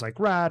 bands like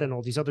Rad and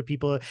all these other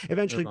people,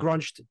 eventually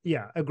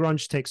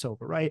grunge takes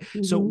over, right?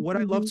 So what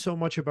I loved so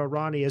much about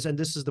Ronnie is, and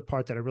this is the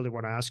part that I really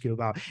want to ask you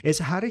about, is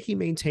how did he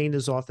maintain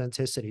his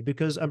authenticity?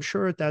 Because I'm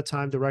sure at that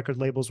time the record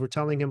labels were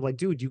telling him like,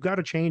 dude, you got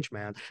to change,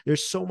 man.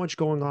 There's so much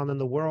going on in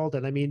the world.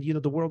 And I mean,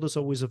 the world is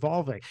always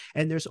evolving,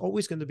 and there's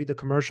always going to be the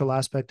commercial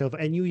aspect of,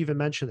 and you even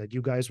mentioned that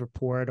you guys were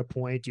poor at a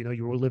point,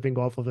 you were living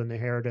off of an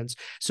inheritance.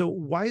 So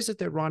why is it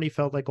that Ronnie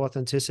felt like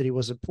authenticity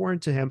was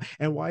important to him?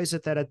 And why is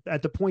it that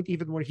at the point,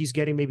 even when he's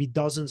getting maybe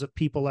dozens of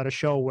people at a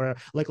show where,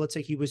 like, let's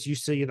say he was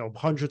used to,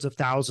 hundreds of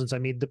thousands. I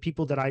mean, the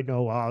people that I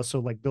know, so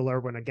like Bill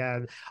Irwin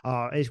again,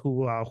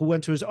 who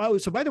went to his,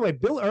 so by the way,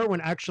 Bill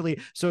Irwin actually,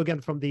 so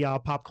again, from the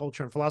Pop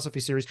Culture and Philosophy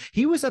series,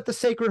 he was at the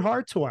Sacred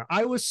Heart tour.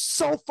 I was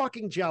so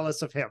fucking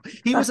jealous of him.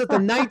 He was at the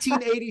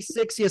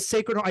 1986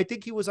 Sacred Heart. I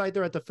think he was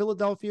either at the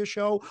Philadelphia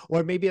show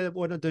or maybe at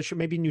one of the show,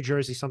 maybe New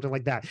Jersey, something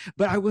like that.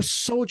 But I was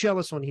so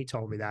jealous when he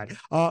told me that.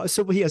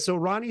 So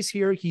Ronnie's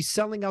here. He's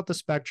selling out the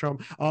Spectrum.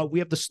 We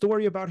have the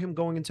story about him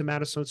going into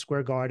Madison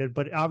Square Garden,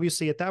 but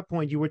obviously at that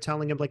point you were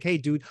telling him like, hey,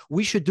 dude,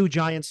 we should do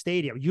Giant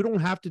Stadium. You don't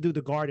have to do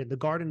the Garden. The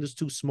Garden is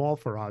too small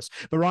for us.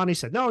 But Ronnie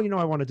said, no,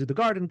 I want to do the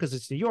Garden because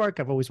it's New York.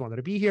 I've always wanted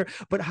to be here.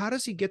 But how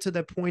does he get to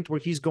that point where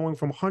he's going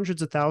from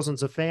hundreds of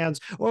thousands of fans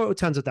or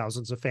tens of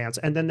thousands of fans,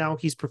 and then now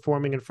he's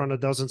performing in front of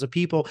dozens of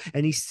people,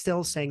 and he's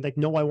still saying like,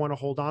 no, I want to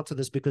hold on to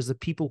this because the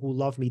people who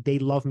love me, they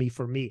love me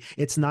for me.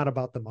 It's not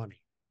about the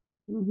money.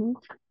 Mm-hmm.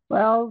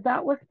 Well,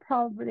 that was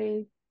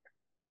probably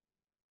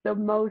the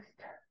most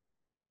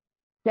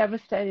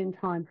devastating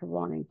time for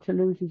Ronnie, to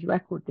lose his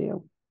record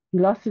deal. He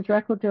lost his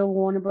record deal with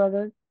Warner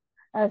Brothers,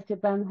 as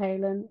did Van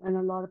Halen and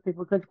a lot of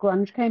people, because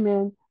grunge came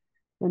in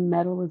and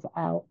metal was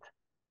out.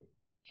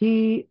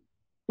 He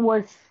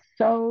was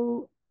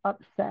so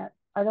upset.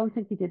 I don't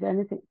think he did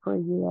anything for a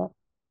year.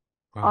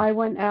 Wow. I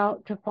went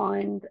out to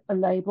find a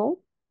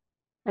label,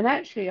 and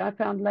actually I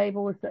found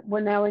labels that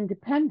were now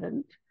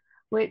independent,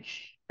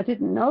 which I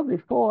didn't know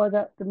before,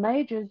 that the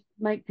majors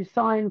make you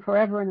sign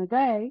forever and a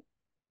day,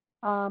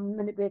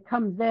 and it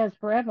becomes theirs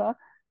forever.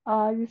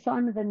 You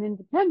sign with an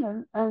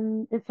independent,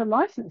 and it's a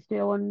license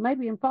deal, and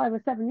maybe in 5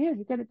 or 7 years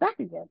you get it back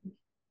again.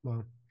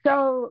 Wow.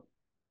 So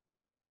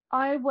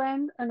I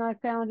went and I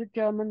found a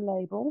German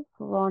label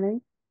for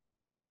Ronnie.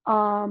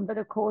 But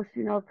of course,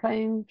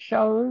 playing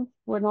shows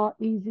were not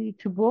easy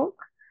to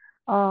book.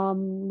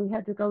 We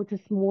had to go to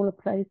smaller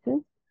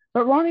places.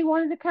 But Ronnie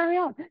wanted to carry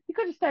on. He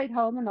could have stayed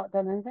home and not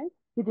done anything.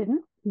 He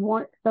didn't.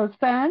 Those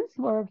fans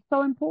were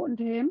so important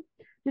to him.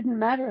 Didn't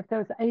matter if there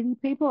was 80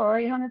 people or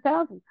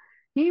 800,000.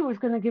 He was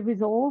going to give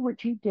his all,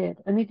 which he did.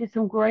 And he did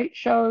some great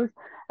shows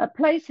at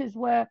places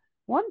where,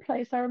 one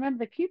place I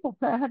remember the keyboard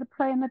player had to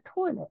play in the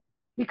toilet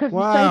because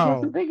the stage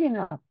wasn't big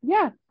enough.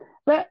 Yeah.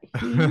 But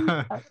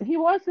he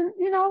wasn't,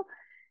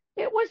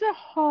 it was a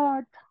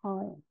hard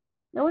time.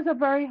 It was a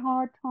very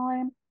hard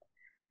time.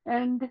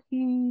 And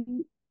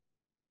he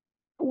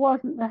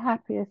wasn't the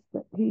happiest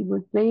that he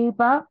would be,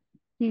 but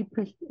he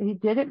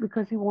did it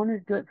because he wanted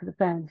to do it for the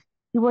fans.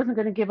 He wasn't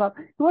going to give up.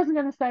 He wasn't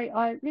going to say,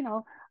 I've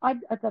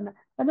done that.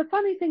 And the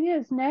funny thing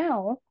is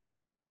now,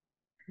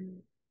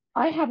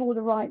 I have all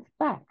the rights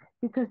back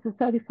because the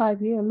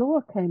 35-year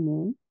law came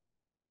in,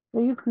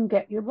 so you can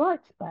get your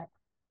rights back.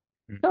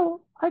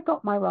 So I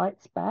got my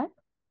rights back,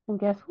 and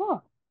guess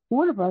what?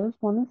 Warner Brothers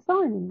wanted to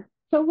sign him.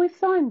 So we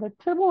signed it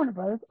to Warner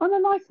Brothers on a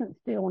license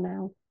deal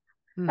now.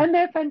 And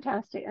they're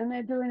fantastic, and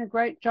they're doing a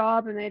great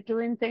job, and they're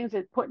doing things,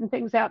 they're putting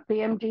things out,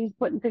 BMG's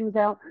putting things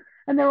out,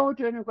 and they're all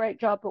doing a great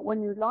job. But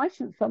when you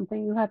license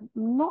something, you have,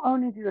 not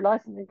only do you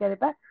license and get it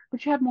back,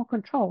 but you have more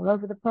control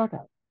over the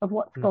product of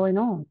what's going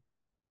on.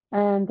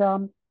 And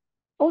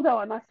although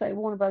I must say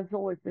Warner Brothers has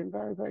always been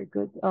very, very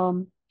good,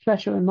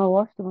 especially when Mo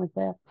Austin was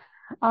there.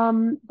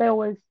 They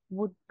always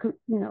would,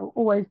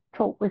 always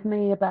talk with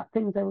me about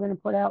things they were going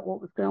to put out, what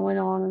was going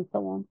on, and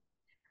so on.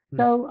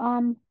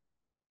 So,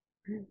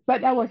 but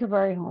that was a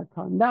very hard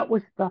time. That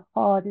was the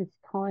hardest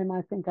time,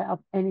 I think, out of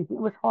anything.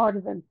 It was harder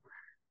than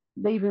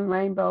leaving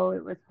Rainbow.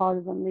 It was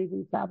harder than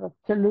leaving Sabbath.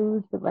 To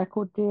lose the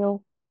record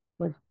deal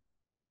was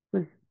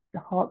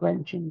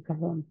heart-wrenching for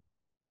him.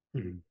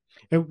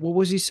 And what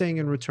was he saying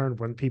in return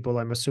when people,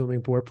 I'm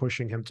assuming, were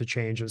pushing him to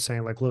change and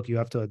saying, like, look, you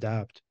have to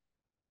adapt?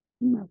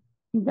 No,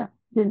 didn't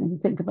even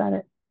think about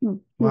it. You're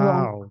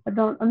wow.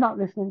 wrong. I'm not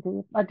listening to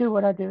you. I do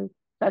what I do.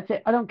 That's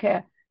it. I don't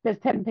care. There's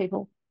 10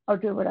 people. I'll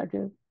do what I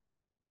do.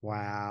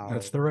 Wow.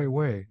 That's the right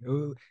way.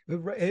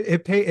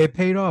 It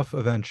paid off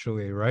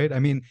eventually, right? I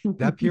mean,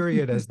 that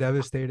period, as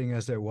devastating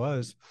as it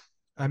was,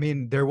 I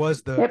mean, there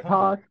was the... It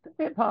passed.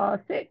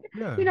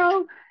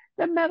 Yeah.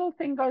 The metal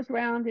thing goes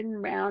round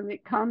and round.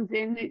 It comes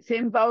in, it's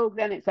in vogue,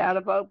 then it's out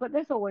of vogue. But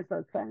there's always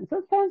those fans.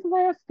 Those fans are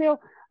there still.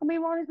 I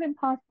mean, Ronnie's been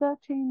past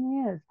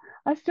 13 years.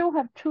 I still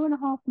have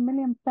 2.5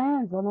 million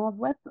fans on our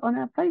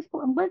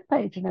Facebook and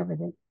webpage and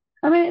everything.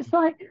 I mean, it's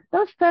like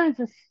those fans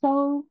are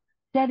so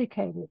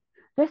dedicated.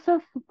 They're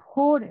so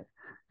supportive.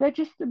 They're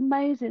just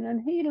amazing.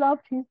 And he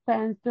loved his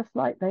fans just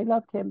like they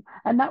loved him.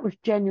 And that was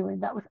genuine.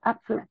 That was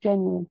absolute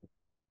genuine.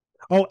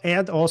 Oh,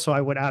 and also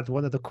I would add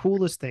one of the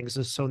coolest things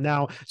is so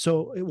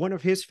one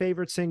of his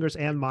favorite singers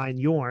and mine,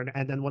 Yorn,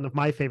 and then one of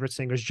my favorite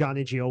singers,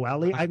 Johnny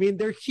Gioeli. I mean,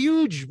 they're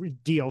huge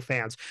Dio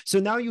fans. So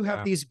now you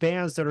have these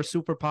bands that are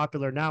super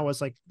popular now. As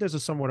like there's a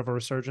somewhat of a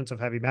resurgence of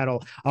heavy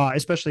metal,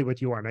 especially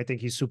with Yorn. I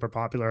think he's super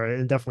popular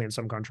and definitely in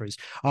some countries.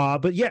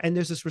 But yeah, and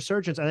there's this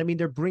resurgence, and I mean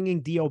they're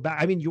bringing Dio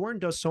back. I mean, Yorn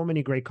does so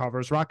many great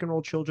covers. Rock and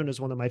Roll Children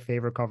is one of my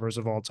favorite covers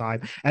of all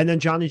time, and then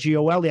Johnny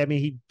Gioeli. I mean,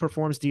 he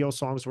performs Dio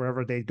songs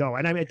wherever they go,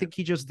 and I mean, I think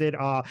he just did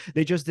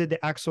they just did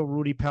the Axel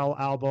Rudy Pell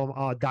album,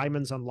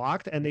 Diamonds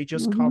Unlocked, and they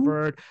just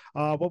covered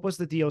what was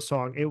the Dio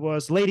song? It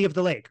was Lady of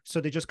the Lake.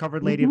 So they just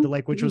covered Lady of the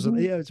Lake, which was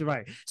yeah, it's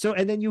right. So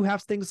and then you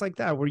have things like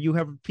that where you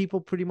have people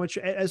pretty much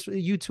as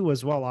you two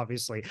as well,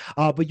 obviously.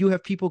 But you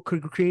have people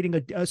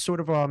creating a sort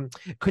of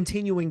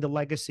continuing the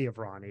legacy of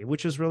Ronnie,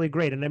 which is really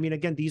great. And I mean,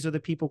 again, these are the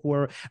people who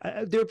are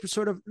they're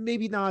sort of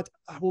maybe not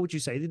what would you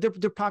say?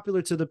 They're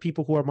popular to the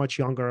people who are much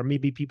younger, or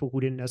maybe people who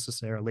didn't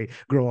necessarily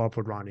grow up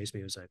with Ronnie's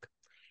music.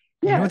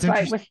 Yeah, you know, it's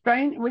like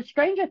with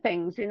Stranger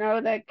Things, you know,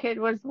 that kid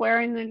was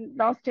wearing the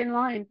Lost in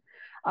Line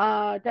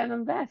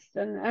denim vest,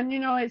 and you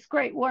know, it's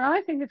great. What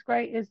I think is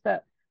great is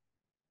that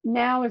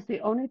now is the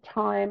only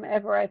time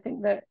ever I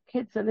think that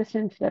kids are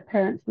listening to their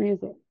parents'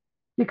 music,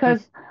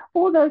 because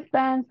all those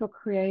bands were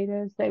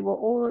creators. They were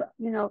all,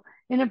 you know,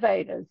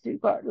 innovators.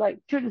 You've got like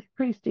Judas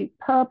Priest, Deep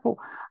Purple,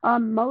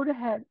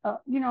 Motorhead,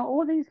 you know,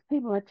 all these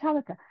people,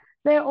 Metallica.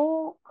 They're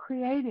all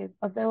creative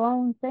of their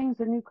own things,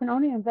 and you can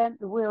only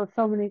invent the wheel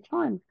so many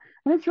times.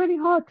 And it's really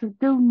hard to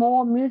do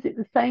more music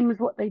the same as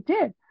what they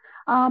did.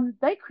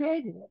 They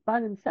created it by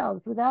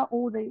themselves without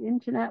all the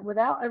internet,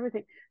 without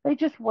everything. They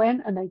just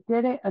went and they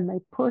did it, and they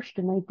pushed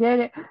and they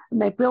did it,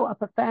 and they built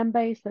up a fan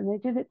base, and they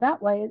did it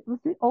that way. It was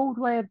the old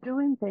way of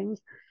doing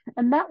things.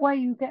 And that way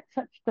you get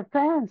the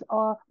fans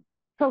are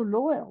so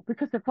loyal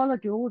because they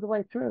followed you all the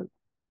way through.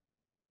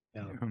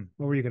 Yeah.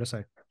 What were you going to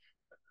say?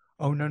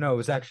 Oh, no, it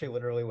was actually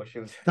literally what she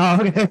was.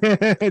 Oh,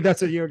 okay.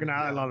 That's what you're gonna.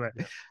 I love it.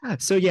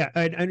 So yeah,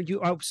 and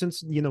you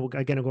since you know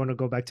again, I'm going to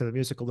go back to the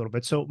music a little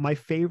bit. So my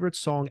favorite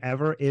song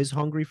ever is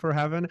 "Hungry for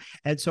Heaven,"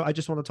 and so I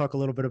just want to talk a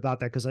little bit about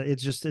that because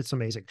it's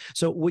amazing.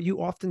 So what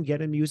you often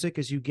get in music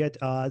is you get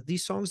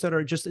these songs that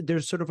are just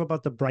they're sort of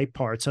about the bright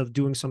parts of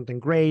doing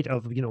something great,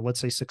 of you know, let's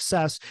say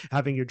success,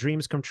 having your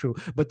dreams come true.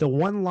 But the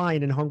one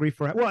line in "Hungry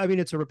for," well, I mean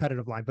it's a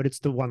repetitive line, but it's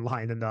the one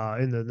line in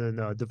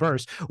the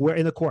verse where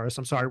in the chorus,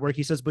 I'm sorry, where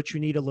he says, "But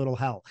you need a little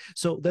hell."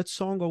 So that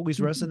song always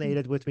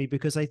resonated with me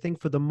because I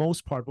think for the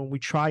most part, when we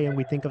try and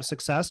we think of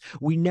success,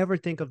 we never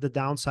think of the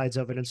downsides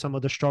of it and some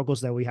of the struggles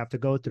that we have to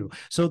go through.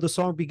 So the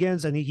song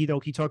begins and he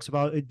talks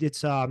about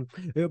it's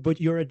but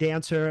you're a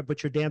dancer,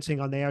 but you're dancing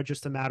on air,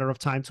 just a matter of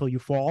time till you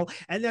fall.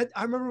 And then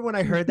I remember when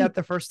I heard that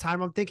the first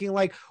time, I'm thinking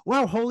like,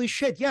 wow, holy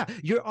shit. Yeah,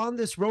 you're on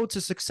this road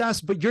to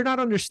success, but you're not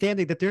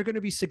understanding that there are going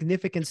to be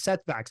significant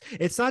setbacks.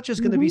 It's not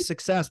just going to be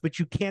success, but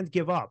you can't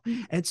give up.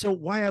 And so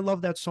why I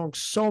love that song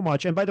so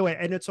much. And by the way,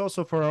 and it's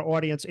also for our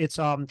audience, it's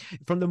from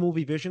the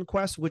movie Vision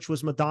Quest, which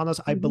was Madonna's,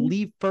 I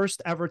believe,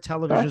 first ever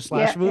television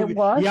slash movie. It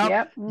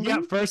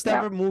was, first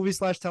ever movie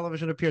slash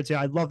television appearance.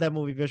 Yeah, I love that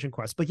movie Vision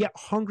Quest. But yeah,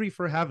 Hungry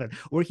for Heaven,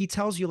 where he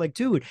tells you like,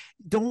 dude,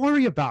 don't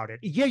worry about it.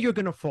 Yeah, you're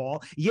gonna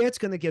fall. Yeah, it's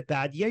gonna get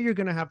bad. Yeah, you're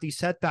gonna have these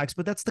setbacks,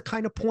 but that's the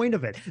kind of point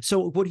of it.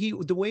 So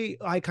the way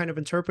I kind of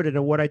interpreted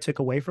and what I took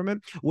away from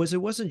it was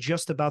it wasn't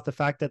just about the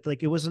fact that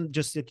like it wasn't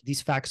just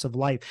these facts of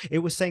life. It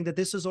was saying that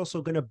this is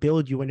also going to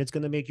build you and it's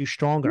going to make you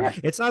stronger. Yeah.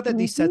 It's not that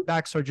these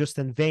setbacks are just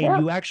in vain. Yeah.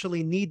 You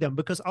actually need them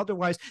because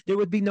otherwise there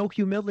would be no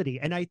humility.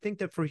 And I think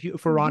that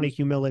for Ronnie,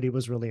 humility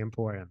was really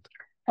important.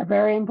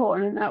 Very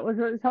important, and that was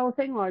what this whole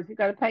thing was. You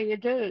got to pay your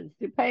dues.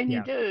 You're paying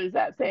your dues.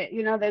 That's it.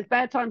 You know, there's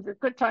bad times, there's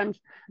good times,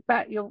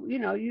 but you're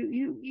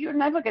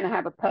never going to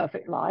have a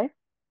perfect life,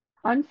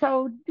 and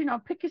so you know,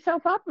 pick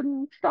yourself up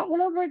and start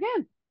all over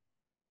again.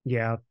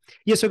 Yeah.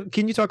 So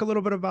can you talk a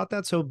little bit about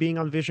that? So being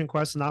on Vision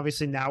Quest, and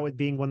obviously now it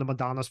being one of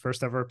Madonna's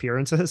first ever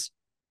appearances.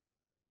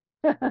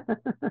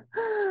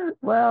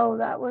 Well,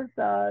 that was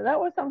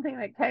something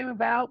that came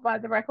about by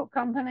the record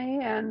company,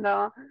 and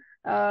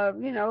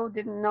you know,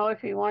 didn't know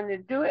if he wanted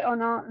to do it or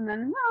not, and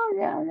then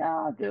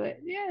I'll do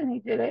it. Yeah, and he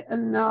did it,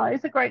 and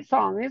it's a great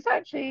song. It's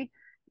actually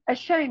a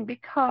shame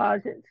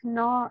because it's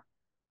not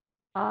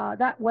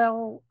that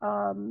well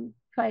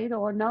played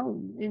or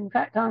known. In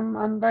fact,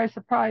 I'm very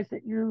surprised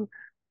that you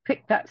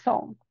picked that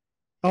song.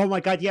 Oh my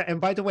God, yeah. And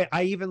by the way,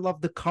 I even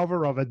love the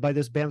cover of it by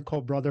this band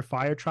called Brother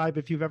Fire Tribe,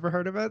 if you've ever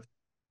heard of it.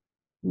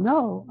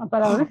 No,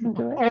 but I'll listen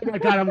to it. Oh my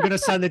God, I'm gonna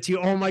send it to you.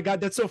 Oh my God,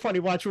 that's so funny.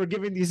 Watch, we're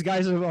giving these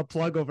guys a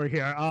plug over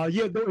here.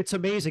 Yeah, no, it's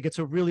amazing. It's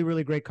a really,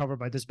 really great cover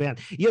by this band.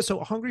 Yeah, so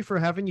Hungry for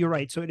Heaven, you're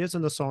right. So it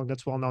isn't a song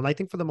that's well known. I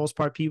think for the most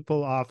part,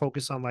 people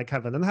focus on like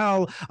Heaven and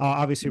Hell.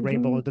 Obviously,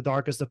 Rainbow in the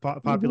Dark is the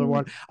popular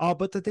one.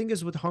 But the thing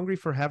is with Hungry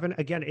for Heaven,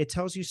 again, it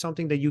tells you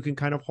something that you can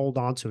kind of hold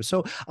on to.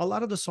 So a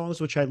lot of the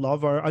songs which I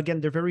love are, again,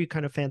 they're very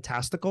kind of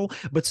fantastical,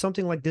 but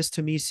something like this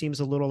to me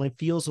seems a little, it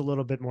feels a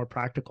little bit more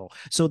practical.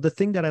 So the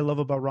thing that I love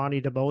about Ronnie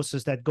the most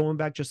is that going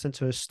back just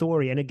into his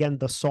story, and again,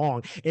 the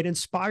song, it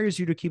inspires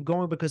you to keep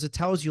going because it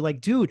tells you,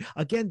 like, dude,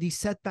 again, these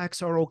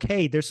setbacks are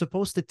okay. They're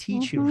supposed to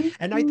teach you.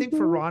 And I think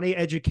for Ronnie,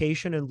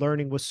 education and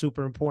learning was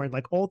super important.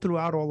 Like all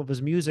throughout all of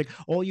his music,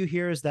 all you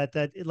hear is that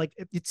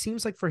it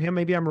seems like for him,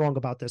 maybe I'm wrong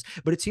about this,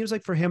 but it seems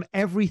like for him,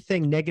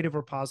 everything negative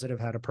or positive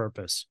had a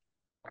purpose.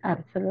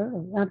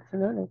 Absolutely,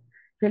 absolutely.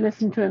 If you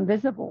listen to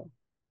Invisible,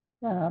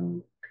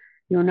 um,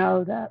 you'll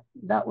know that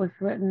that was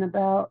written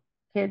about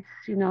kids,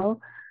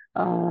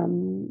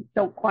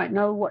 don't quite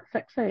know what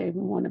sex they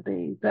even want to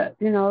be. But,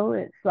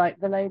 it's like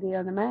the lady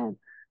and the man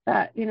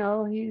that,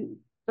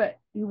 but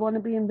you want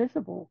to be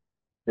invisible.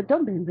 But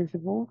don't be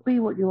invisible, be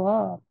what you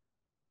are.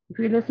 If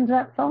you listen to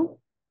that song,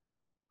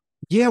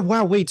 Yeah,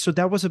 wow, wait, so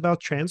that was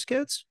about trans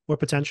kids or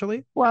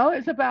potentially? well,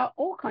 it's about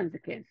all kinds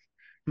of kids.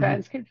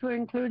 Trans kids were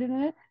included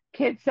in it,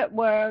 kids that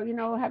were,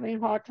 having a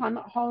hard time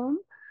at home,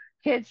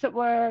 kids that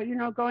were,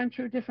 going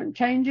through different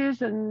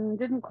changes and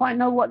didn't quite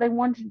know what they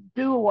wanted to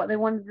do or what they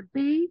wanted to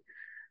be.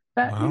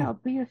 But, Wow.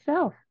 be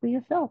yourself, be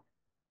yourself.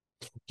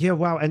 Yeah,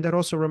 wow. And that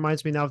also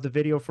reminds me now of the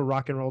video for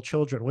Rock and Roll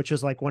Children, which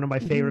is like one of my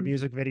favorite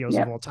music videos of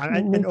Yep, all time.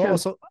 me And too.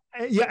 also,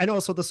 yeah, and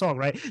also the song,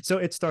 right? So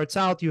it starts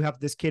out, you have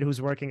this kid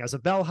who's working as a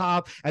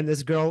bellhop, and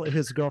this girl,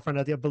 his girlfriend,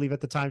 I believe at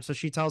the time. So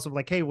she tells him,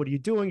 like, hey, what are you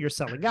doing? You're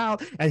selling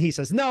out. And he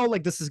says, no,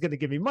 like, this is going to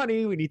give me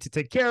money. We need to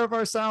take care of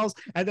ourselves.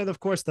 And then, of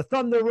course, the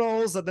thunder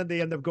rolls, and then they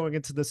end up going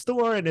into the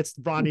store, and it's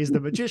Ronnie's the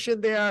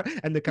magician there,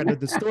 and the kind of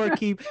the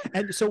storekeep.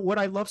 And so what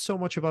I love so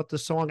much about the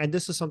song, and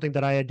this is something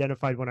that I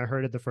identified when I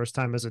heard it the first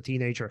time as a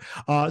teenager.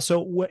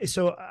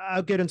 So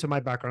I'll get into my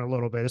background a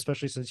little bit,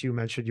 especially since you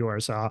mentioned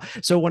yours.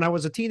 So when I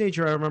was a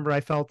teenager, I remember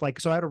I felt like,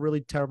 so I had a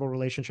really terrible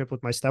relationship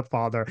with my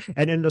stepfather,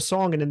 and in the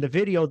song and in the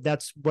video,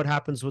 that's what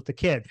happens with the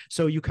kid.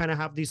 So you kind of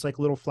have these like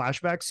little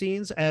flashback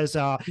scenes as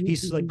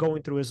he's like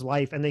going through his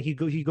life, and then he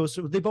goes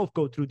through, they both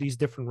go through these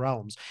different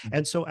realms,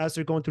 and so as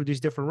they're going through these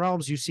different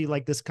realms, you see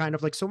like this kind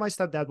of like, so my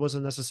stepdad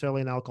wasn't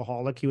necessarily an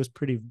alcoholic, he was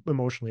pretty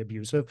emotionally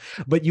abusive,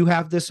 but you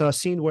have this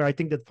scene where I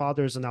think that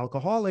father is an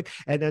alcoholic,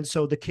 and then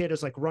so the kid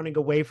is like running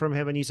away from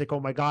him, and he's like,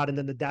 oh my god, and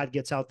then the dad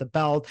gets out the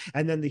belt,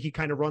 and then he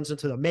kind of runs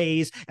into the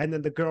maze, and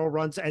then the girl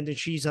runs, and then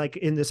she's like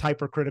in this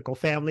hypercritical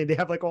family, they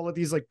have like all of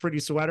these like pretty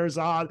sweaters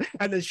on,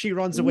 and then she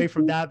runs away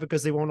from that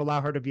because they won't allow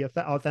her to be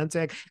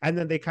authentic, and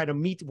then they kind of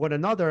meet one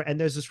another, and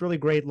there's this really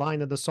great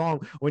line in the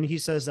song when he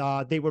says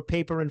they were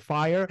paper and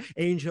fire,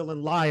 angel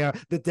and liar,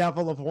 the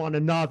devil of one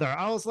another.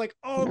 I was like,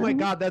 oh my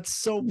god, that's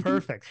so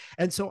perfect.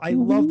 And so I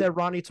love that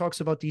Ronnie talks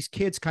about these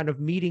kids kind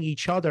of meeting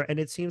each other, and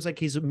it seems like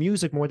his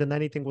music more than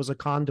anything was a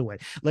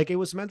conduit. Like it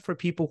was meant for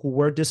people who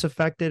were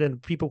disaffected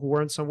and people who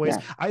were in some ways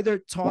either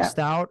tossed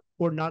out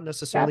or not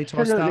necessarily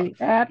tossed out.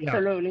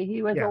 Absolutely.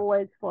 He was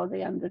always for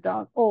the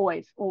underdog.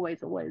 Always,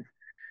 always, always.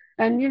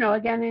 And,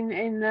 again,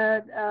 in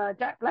the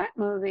Jack Black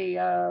movie,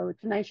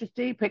 Tenacious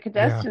D, Pick a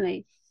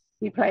Destiny,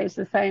 he plays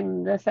the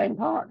same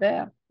part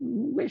there,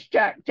 which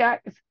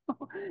Jack is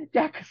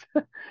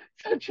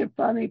such a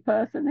funny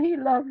person. He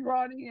loved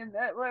Ronnie, and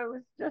that it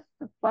was just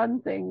the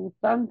fun things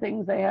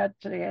they had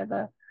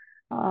together.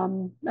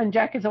 And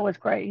Jack is always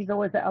great. He's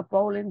always at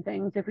bowling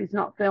things if he's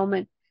not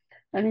filming,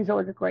 and he's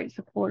always a great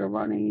supporter.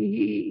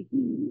 Ronnie,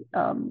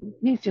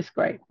 he's just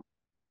great.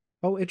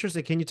 Oh,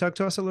 interesting. Can you talk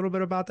to us a little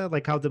bit about that?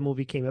 Like how the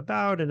movie came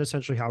about and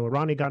essentially how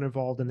Ronnie got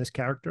involved in this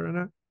character in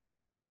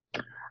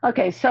it?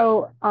 Okay,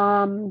 so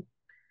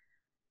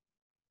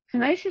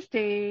Tenacious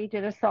D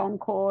did a song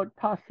called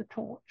Pass the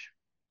Torch.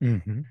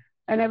 And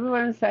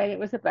everyone said it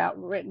was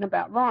written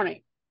about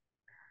Ronnie.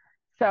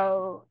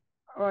 So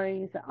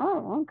Ronnie said,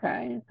 oh,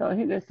 okay. So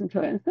he listened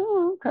to it and said,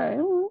 oh, okay.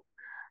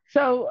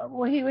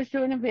 So he was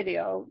doing a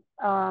video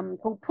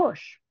called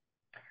Push.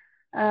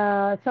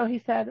 So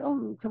he said,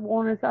 to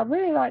Warner's, I'd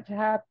really like to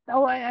have,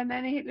 and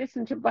then he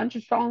listened to a bunch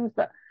of songs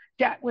that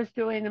Jack was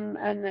doing,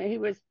 and he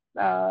was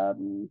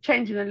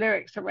changing the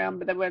lyrics around,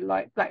 but they were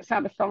like Black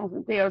Sabbath songs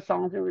and Dio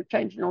songs, and he was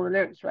changing all the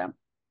lyrics around.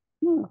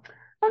 I want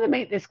to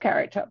meet this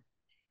character.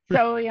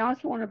 So he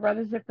asked Warner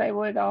Brothers if they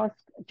would ask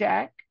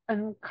Jack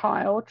and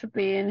Kyle to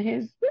be in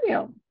his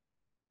video.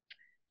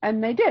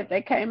 And they did.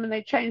 They came and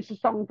they changed the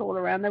songs all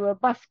around. They were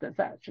buskers,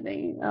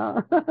 actually,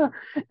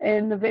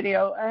 in the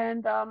video.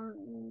 And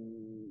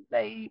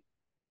they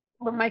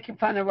were making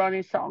fun of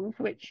Ronnie's songs,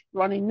 which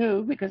Ronnie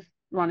knew because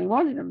Ronnie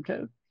wanted them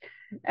to.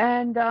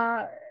 And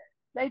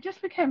they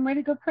just became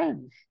really good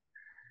friends.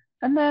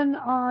 And then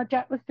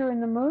Jack was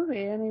doing the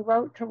movie, and he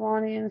wrote to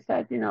Ronnie and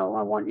said, I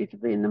want you to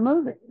be in the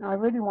movie. I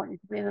really want you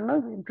to be in the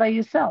movie and play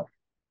yourself.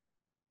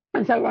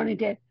 And so Ronnie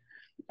did.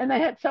 And they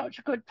had such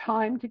a good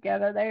time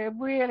together. They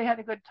really had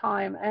a good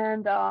time.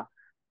 And that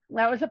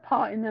was a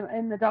part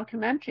in the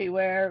documentary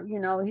where,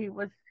 he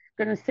was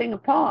going to sing a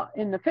part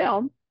in the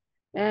film.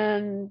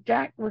 And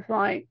Jack was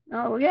like,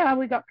 oh, yeah,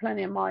 we got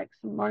plenty of mics.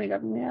 And Ronnie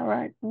goes, yeah,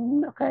 right.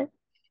 Okay.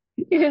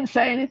 He didn't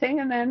say anything.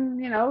 And then,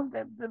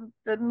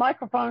 the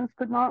microphones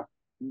could not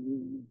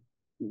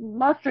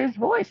muster his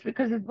voice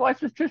because his voice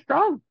was too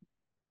strong.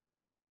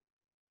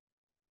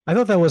 I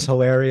thought that was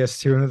hilarious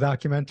too in the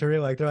documentary.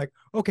 Like they're like,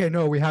 okay,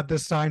 no, we have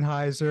this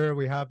Sennheiser,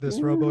 we have this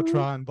Mm-hmm.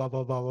 Robotron, blah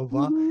blah blah blah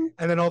blah. Mm-hmm.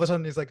 And then all of a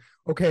sudden he's like,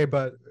 okay,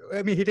 but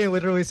I mean he didn't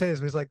literally say this,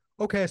 but he's like,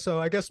 okay, so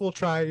I guess we'll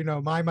try,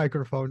 my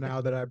microphone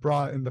now that I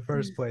brought in the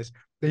first place.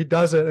 He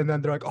does it, and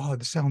then they're like, oh,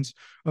 this sounds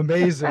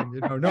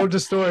amazing, no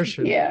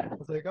distortion. Yeah. I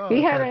was like, oh,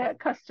 He had okay.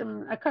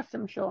 a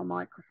custom Shaw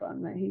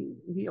microphone that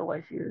he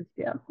always used.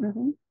 Yeah.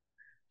 Mm-hmm.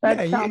 Yeah,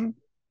 But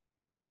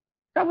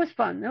that was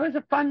fun. It was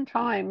a fun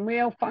time,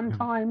 real fun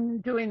time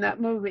doing that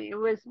movie. It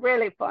was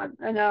really fun,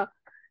 and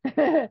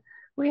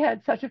we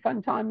had such a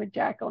fun time with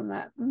Jack on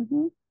that.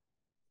 Mm-hmm.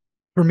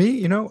 for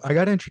me, I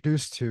got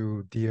introduced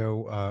to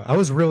Dio. I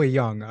was really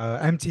young.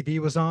 MTV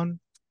was on,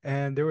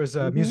 and there was a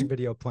Mm-hmm. music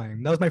video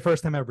playing. That was my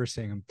first time ever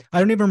seeing him. I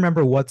don't even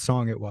remember what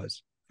song it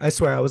was. I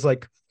swear, I was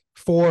like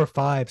 4 or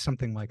 5,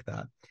 something like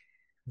that.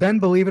 Then,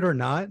 believe it or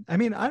not, I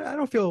mean, I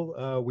don't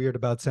feel weird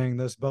about saying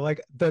this, but like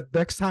the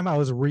next time I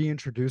was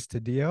reintroduced to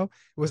Dio, it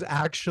was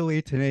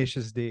actually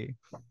Tenacious D.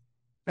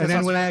 And That's then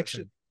not when I surprising.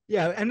 actually,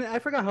 yeah, and I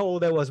forgot how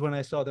old I was when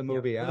I saw the Yeah.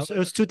 movie. It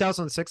was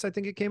 2006, I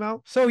think it came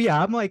out. So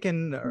yeah, I'm like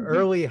in Mm-hmm.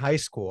 early high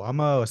school. I'm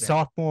a Yeah.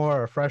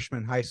 sophomore or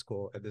freshman high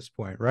school at this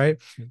point, right?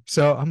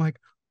 So I'm like,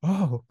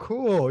 oh,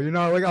 cool.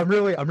 Like I'm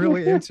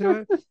really into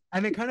it.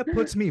 And it kind of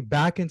puts me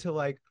back into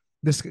like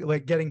this,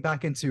 like getting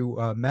back into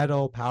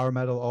metal, power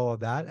metal, all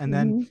of that. And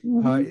then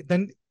Mm-hmm.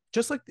 then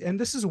just like, and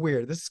this is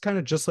weird. This is kind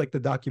of just like the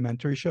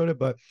documentary showed it,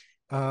 but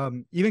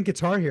even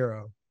Guitar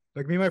Hero,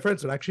 like me and my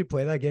friends would actually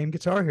play that game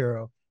Guitar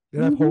Hero.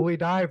 They'd have Mm-hmm. Holy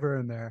Diver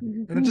in there.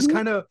 And it just Mm-hmm.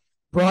 kind of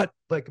brought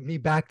like me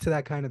back to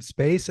that kind of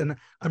space, and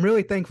I'm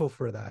really thankful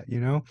for that.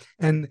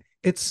 And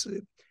it's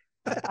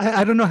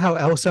I don't know how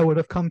else I would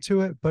have come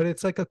to it, but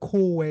it's like a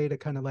cool way to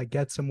kind of like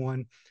get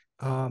someone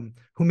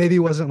who maybe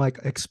wasn't like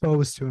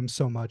exposed to him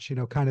so much,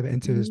 kind of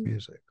into his Mm-hmm.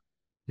 music.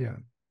 Yeah.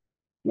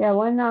 Yeah,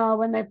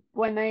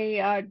 when they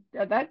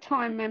at that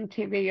time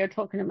MTV you're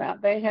talking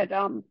about, they had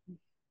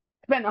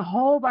spent a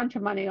whole bunch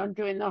of money on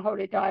doing the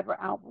Holy Diver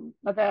album,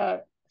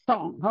 the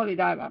song Holy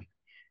Diver.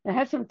 They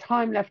had some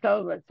time left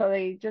over, so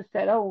they just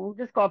said, "Oh, we'll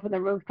just go up on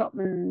the rooftop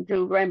and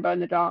do Rainbow in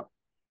the Dark."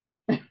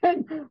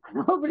 And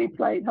nobody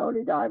played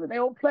Holy Diver. They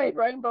all played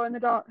Rainbow in the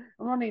Dark.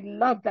 And Ronnie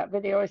loved that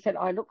video. I said,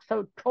 "I look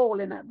so tall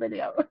in that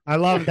video." I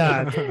love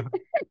that.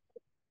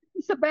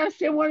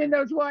 Sebastian wanted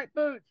those white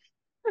boots.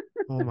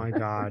 Oh my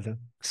God.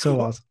 So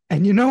awesome.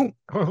 And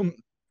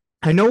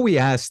I know we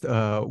asked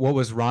what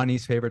was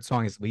Ronnie's favorite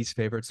song, his least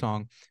favorite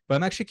song, but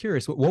I'm actually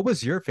curious, what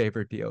was your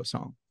favorite Dio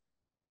song?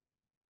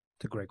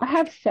 It's a great I question.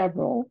 have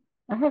several.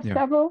 I have Yeah.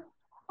 several.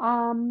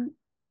 Um,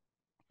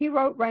 he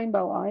wrote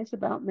Rainbow Eyes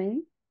about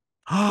me.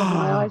 So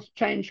my Oh, eyes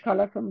changed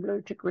color from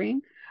blue to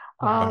green.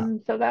 Wow. wow.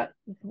 So that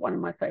is one of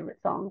my favorite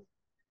songs.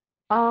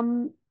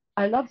 Um,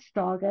 I love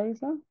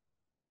Stargazer,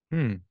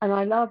 Hmm. and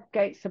I love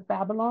Gates of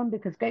Babylon,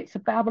 because Gates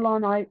of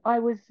Babylon, I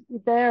was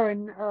there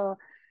in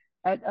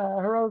at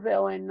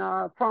Hérouville in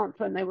France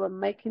when they were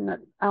making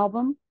that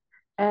album,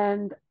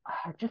 and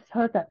I just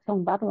heard that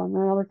song Babylon,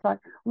 and I was like,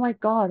 oh my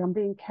God, I'm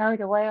being carried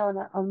away on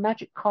a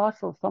magic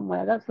castle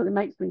somewhere. That's what it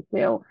makes me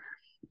feel.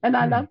 And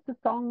I Hmm. love the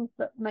songs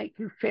that make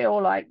you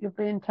feel like you're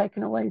being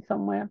taken away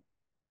somewhere.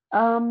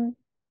 Um,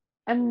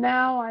 and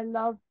now I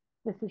love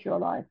This Is Your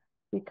Life,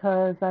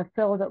 because I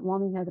feel that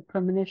Ronnie had a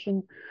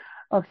premonition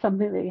of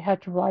something that he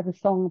had to write a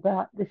song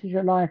about. This is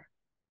your life.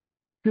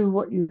 Do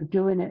what you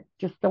do in it.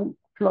 Just don't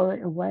throw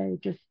it away.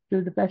 Just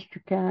do the best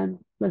you can,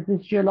 because this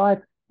is your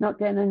life. Not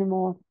getting any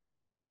more.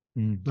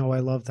 Hmm. No,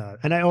 I love that.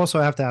 And I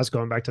also have to ask,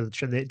 going back to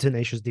the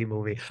Tenacious D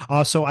movie.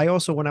 So I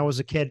also, when I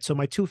was a kid, so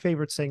my two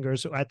favorite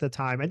singers at the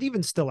time, and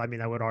even still, I mean,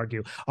 I would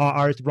argue,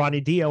 are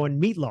Ronnie Dio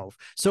and Meatloaf.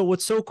 So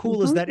what's so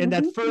cool is Mm-hmm, that in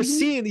that mm-hmm, first mm-hmm.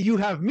 scene, you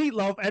have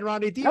Meatloaf and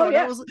Ronnie Dio. Oh And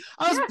yeah, I was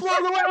yeah.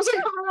 blown away. I was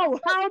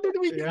like, how did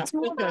we Yeah. get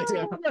to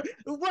Yeah. this?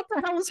 What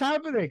the hell is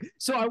happening?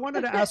 So I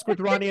wanted to ask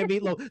with Ronnie and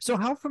Meatloaf. So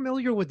how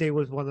familiar were they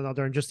with one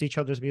another and just each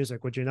other's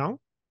music? Would you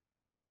know?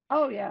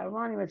 Oh yeah,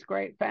 Ronnie was a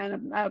great fan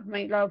of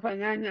Meatloaf,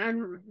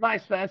 and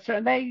vice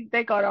versa.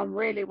 They got on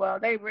really well.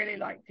 They really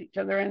liked each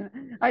other,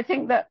 and I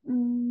think that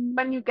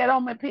when you get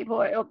on with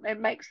people, it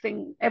makes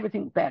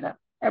everything better.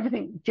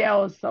 Everything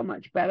gels so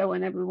much better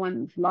when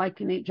everyone's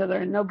liking each other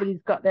and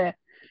nobody's got their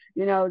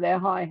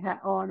high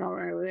hat on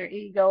or their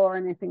ego or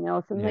anything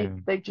else. And Yeah.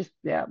 they just,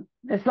 yeah,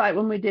 it's like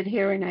when we did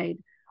Hearing Aid.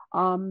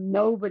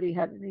 Nobody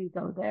had an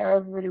ego there.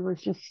 Everybody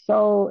was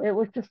it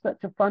was just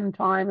such a fun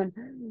time,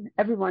 and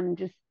everyone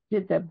just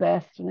did their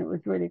best, and it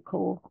was really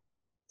cool.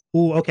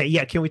 Oh, okay.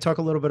 Yeah. Can we talk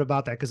a little bit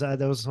about that? Because that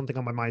was something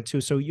on my mind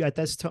too. So you at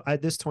this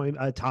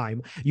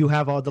time, you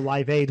have the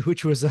Live Aid,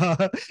 which was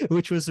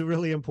which was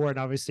really important.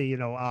 Obviously,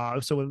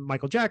 so with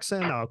Michael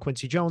Jackson,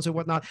 Quincy Jones, and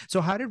whatnot. So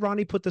how did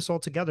Ronnie put this all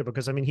together?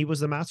 Because I mean, he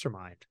was the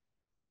mastermind.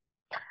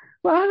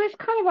 Well, I was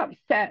kind of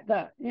upset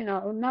that,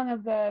 none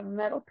of the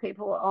metal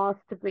people were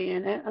asked to be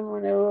in it. And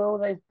when there were all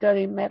those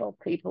dirty metal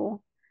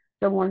people,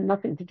 don't want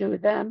nothing to do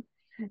with them.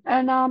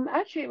 And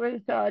actually, it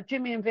was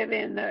Jimmy and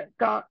Vivian that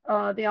got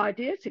the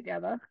idea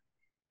together.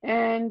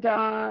 And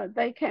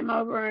they came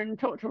over and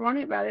talked to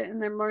Ronnie about it.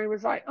 And then Ronnie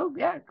was like, oh,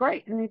 yeah,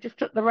 great. And he just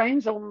took the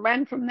reins and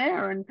ran from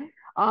there. And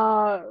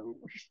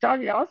he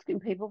started asking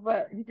people,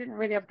 but he didn't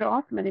really have to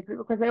ask many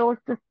people because they all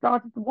just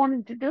started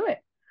wanting to do it.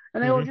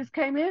 And they all just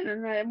came in,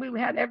 and we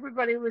had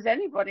everybody who was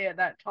anybody at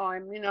that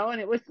time, and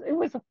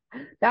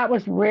that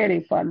was really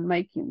fun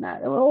making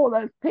that. There were all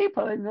those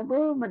people in the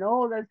room and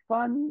all those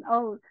fun,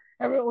 all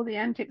the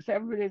antics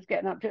everybody's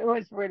getting up to. It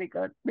was really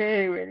good,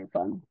 really, really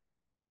fun.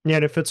 Yeah,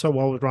 and it fits so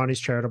well with Ronnie's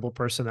charitable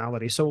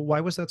personality. So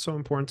why was that so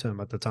important to him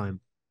at the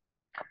time?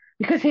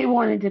 Because he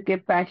wanted to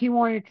give back. He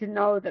wanted to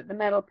know that the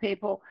metal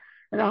people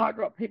and the hard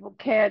rock people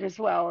cared as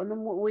well. And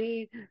then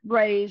we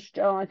raised,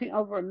 I think,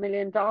 over $1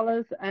 million.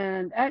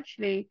 And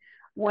actually,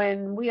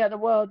 when We Are the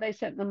World, they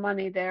sent the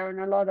money there, and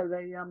a lot of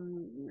the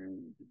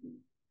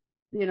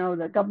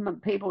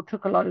government people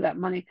took a lot of that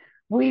money.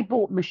 We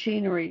bought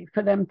machinery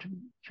for them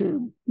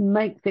to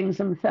make things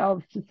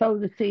themselves, to sow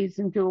the seeds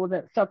and do all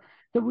that stuff.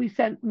 So we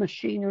sent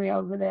machinery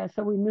over there.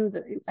 So we knew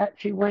that it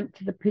actually went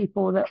to the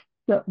people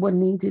that were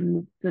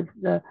needing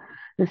the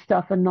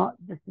stuff and not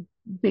the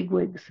big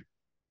wigs.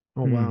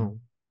 Oh, wow.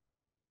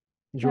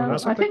 Did you want to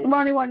ask I something? think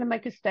Ronnie wanted to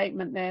make a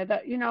statement there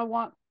that, you know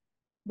what,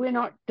 we're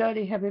not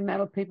dirty heavy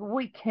metal people.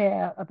 We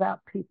care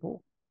about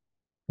people.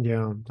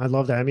 Yeah, I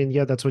love that. I mean,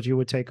 yeah, that's what you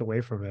would take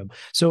away from him.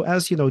 So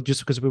as you know, just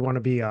because we want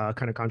to be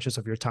kind of conscious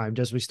of your time,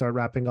 just we start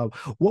wrapping up,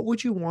 what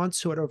would you want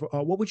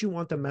what would you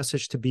want the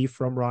message to be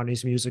from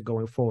Ronnie's music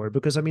going forward?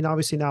 Because I mean,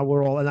 obviously now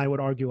we're all, and I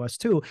would argue us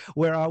too,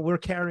 where we're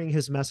carrying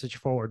his message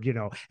forward,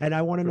 and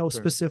I want to know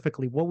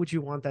specifically, what would you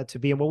want that to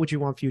be, and what would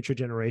you want future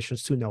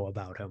generations to know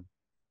about him?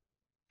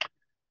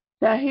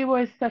 That he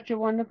was such a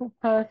wonderful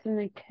person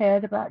and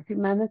cared about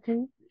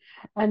humanity,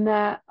 and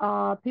that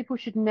people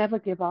should never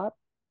give up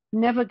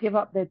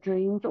their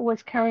dreams,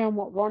 always carry on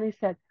what Ronnie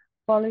said,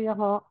 follow your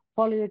heart,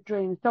 follow your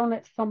dreams. Don't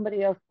let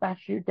somebody else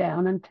bash you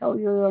down and tell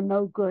you you're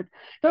no good.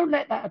 Don't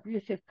let that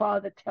abusive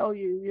father tell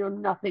you you're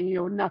nothing,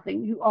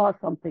 you are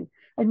something,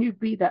 and you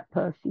be that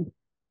person.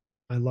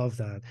 I love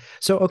that.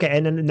 So, okay.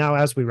 And then now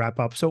as we wrap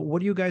up, so what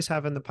do you guys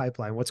have in the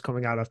pipeline? What's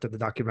coming out after the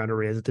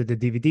documentary? Is it the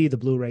DVD, the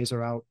Blu-rays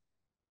are out?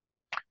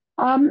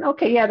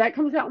 Okay, yeah, that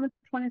comes out on the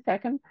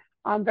 22nd.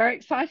 I'm very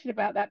excited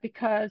about that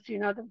because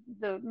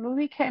the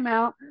movie came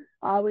out.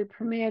 We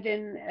premiered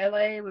in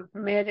LA, we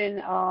premiered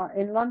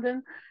in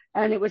London,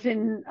 and it was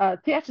in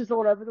theaters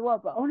all over the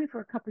world, but only for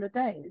a couple of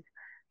days.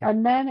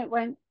 And then it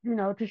went, to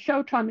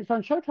Showtime. It's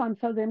on Showtime,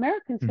 so the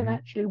Americans can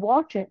actually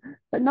watch it,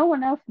 but no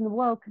one else in the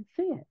world can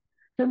see it.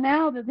 So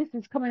now that this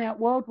is coming out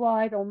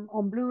worldwide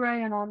on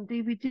Blu-ray and on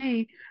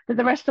DVD, that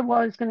the rest of the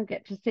world is going to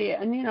get to see it.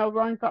 And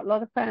Ron's got a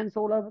lot of fans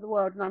all over the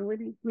world, and I'm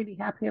really, really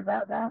happy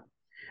about that.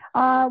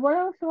 What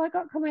else have I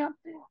got coming up?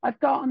 I've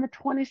got on the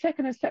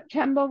 22nd of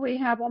September, we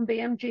have on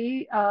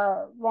BMG,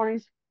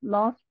 Ronnie's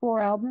last 4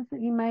 albums that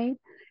he made.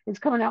 It's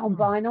coming out on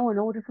vinyl in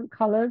all different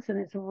colors, and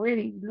it's a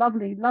really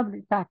lovely,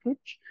 lovely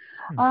package.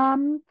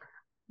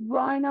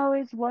 Rhino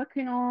is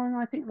working on,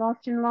 I think,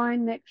 Last in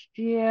Line next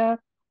year,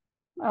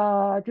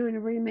 doing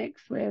a remix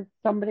with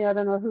somebody, I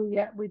don't know who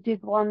yet. We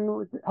did one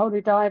with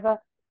Holy Diver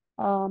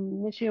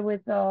this year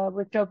with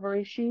Joe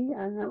Barishi,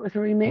 and it was a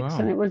remix,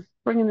 and it was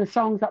bringing the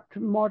songs up to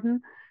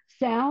modern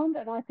sound,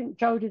 and I think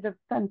Joe did a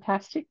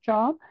fantastic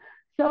job.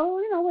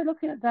 So, we're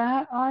looking at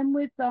that. I'm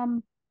with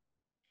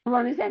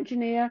Ronnie's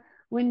engineer,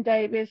 Win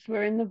Davis.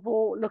 We're in the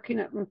vault looking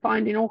at and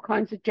finding all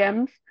kinds of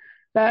gems.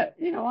 But,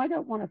 I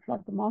don't want to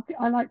flood the market.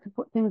 I like to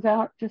put things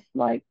out just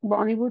like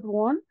Ronnie would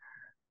want,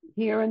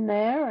 here and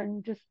there,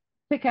 and just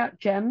pick out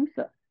gems.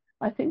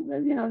 I think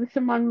that, there's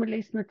some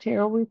unreleased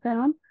material we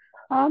found.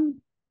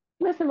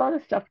 There's a lot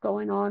of stuff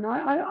going on.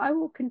 I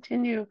will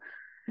continue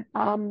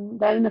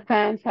letting the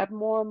fans have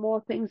more and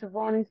more things of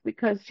Ronnie's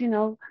because,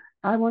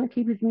 I want to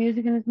keep his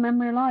music and his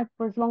memory alive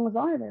for as long as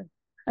I live.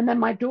 And then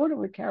my daughter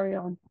would carry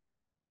on.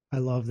 I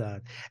love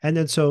that. And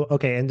then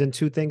okay, and then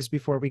 2 things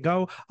before we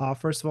go.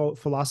 First of all,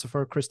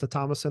 philosopher Krista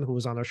Thomason, who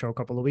was on our show a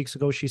couple of weeks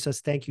ago, she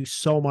says thank you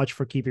so much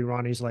for keeping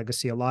Ronnie's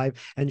legacy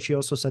alive. And she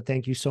also said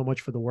thank you so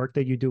much for the work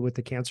that you do with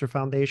the Cancer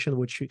Foundation,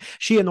 which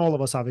she and all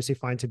of us obviously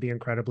find to be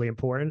incredibly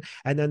important.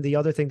 And then the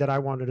other thing that I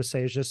wanted to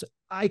say is just,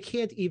 I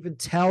can't even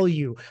tell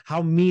you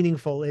how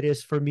meaningful it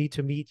is for me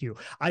to meet you.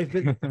 I've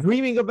been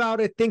dreaming about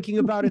it, thinking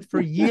about it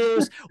for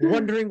years,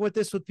 wondering what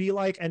this would be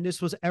like. And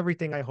this was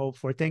everything I hoped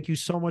for. Thank you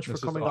so much for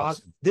coming on.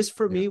 This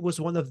for me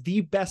was one of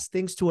the best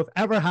things to have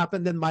ever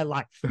happened in my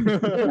life.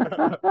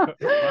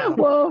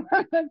 Well,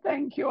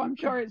 thank you. I'm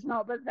sure it's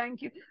not, but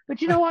thank you.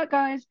 But you know what,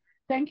 guys?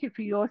 Thank you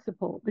for your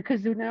support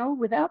because,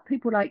 without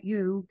people like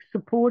you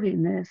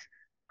supporting this,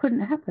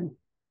 couldn't happen.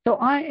 So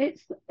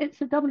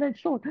it's a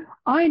double-edged sword.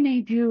 I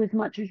need you as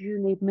much as you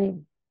need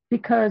me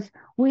because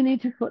we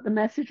need to put the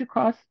message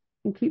across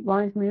and keep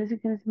Ronnie's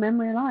music and his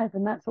memory alive.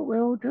 And that's what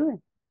we're all doing.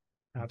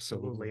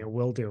 Absolutely, and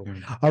will do.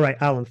 All right,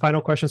 Alan,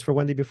 final questions for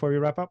Wendy before we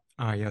wrap up?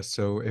 Yes.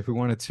 So if we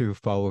wanted to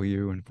follow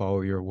you and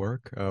follow your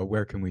work,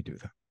 where can we do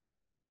that?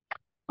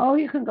 Oh,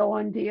 you can go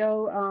on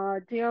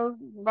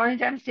Ronnie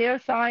James Dio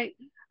site,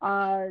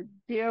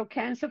 Dio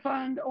Cancer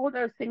Fund, all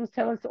those things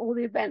tell us all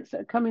the events that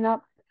are coming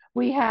up.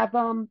 We have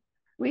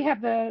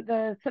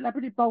the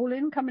Celebrity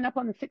Bowling coming up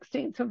on the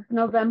 16th of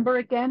November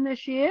again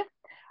this year.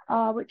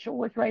 which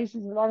always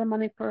raises a lot of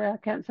money for our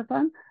cancer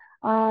fund.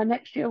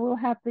 Next year we'll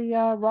have the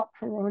Rock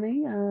for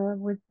Ronnie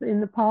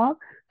in the park.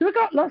 So we've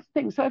got lots of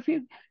things. So if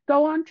you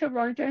go on to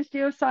Ronnie James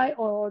Dio site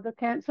or the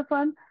Cancer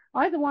Fund,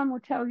 either one will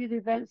tell you the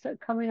events that are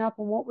coming up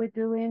and what we're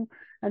doing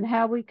and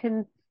how we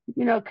can,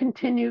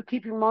 continue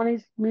keeping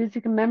Ronnie's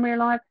music and memory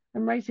alive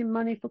and raising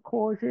money for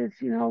causes.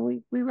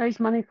 We raise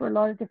money for a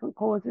lot of different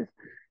causes,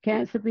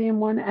 cancer being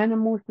one,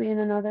 animals being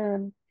another,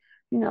 and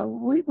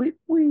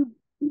we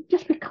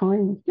just be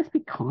kind. Just be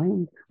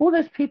kind. All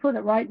those people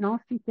that write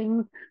nasty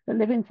things that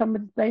live in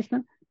somebody's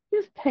basement,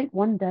 just take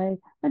one day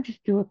and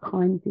just do a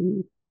kind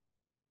deed.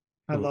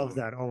 I love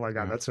that. Oh my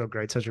God, that's so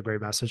great. Such a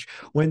great message.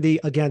 Wendy,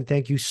 again,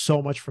 thank you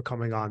so much for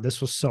coming on. This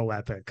was so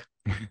epic.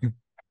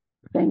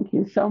 Thank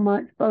you so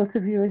much, both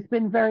of you. It's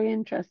been very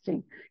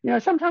interesting.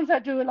 Sometimes I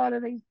do a lot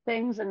of these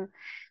things and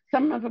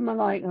some of them are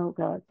like, oh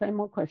God, say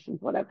more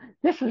questions, whatever.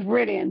 This was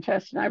really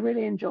interesting. I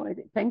really enjoyed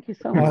it. Thank you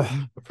so much.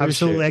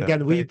 Absolutely.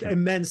 Again, we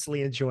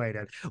immensely enjoyed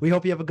it. We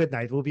hope you have a good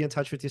night. We'll be in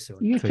touch with you soon.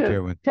 You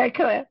too. Take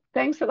care.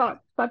 Thanks a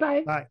lot.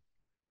 Bye-bye. Bye.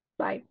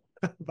 Bye.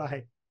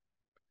 Bye.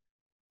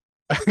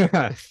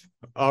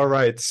 All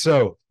right.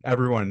 So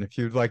everyone, if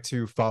you'd like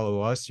to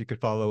follow us, you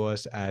could follow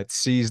us at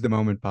Seize the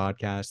Moment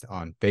Podcast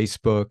on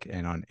Facebook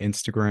and on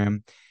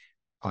Instagram.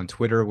 On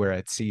Twitter, we're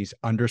at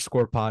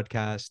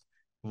Seize_podcast.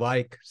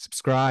 Like,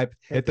 subscribe,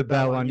 hit the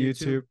bell on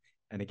YouTube.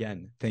 And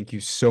again, thank you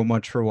so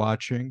much for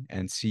watching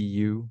and see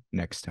you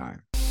next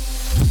time.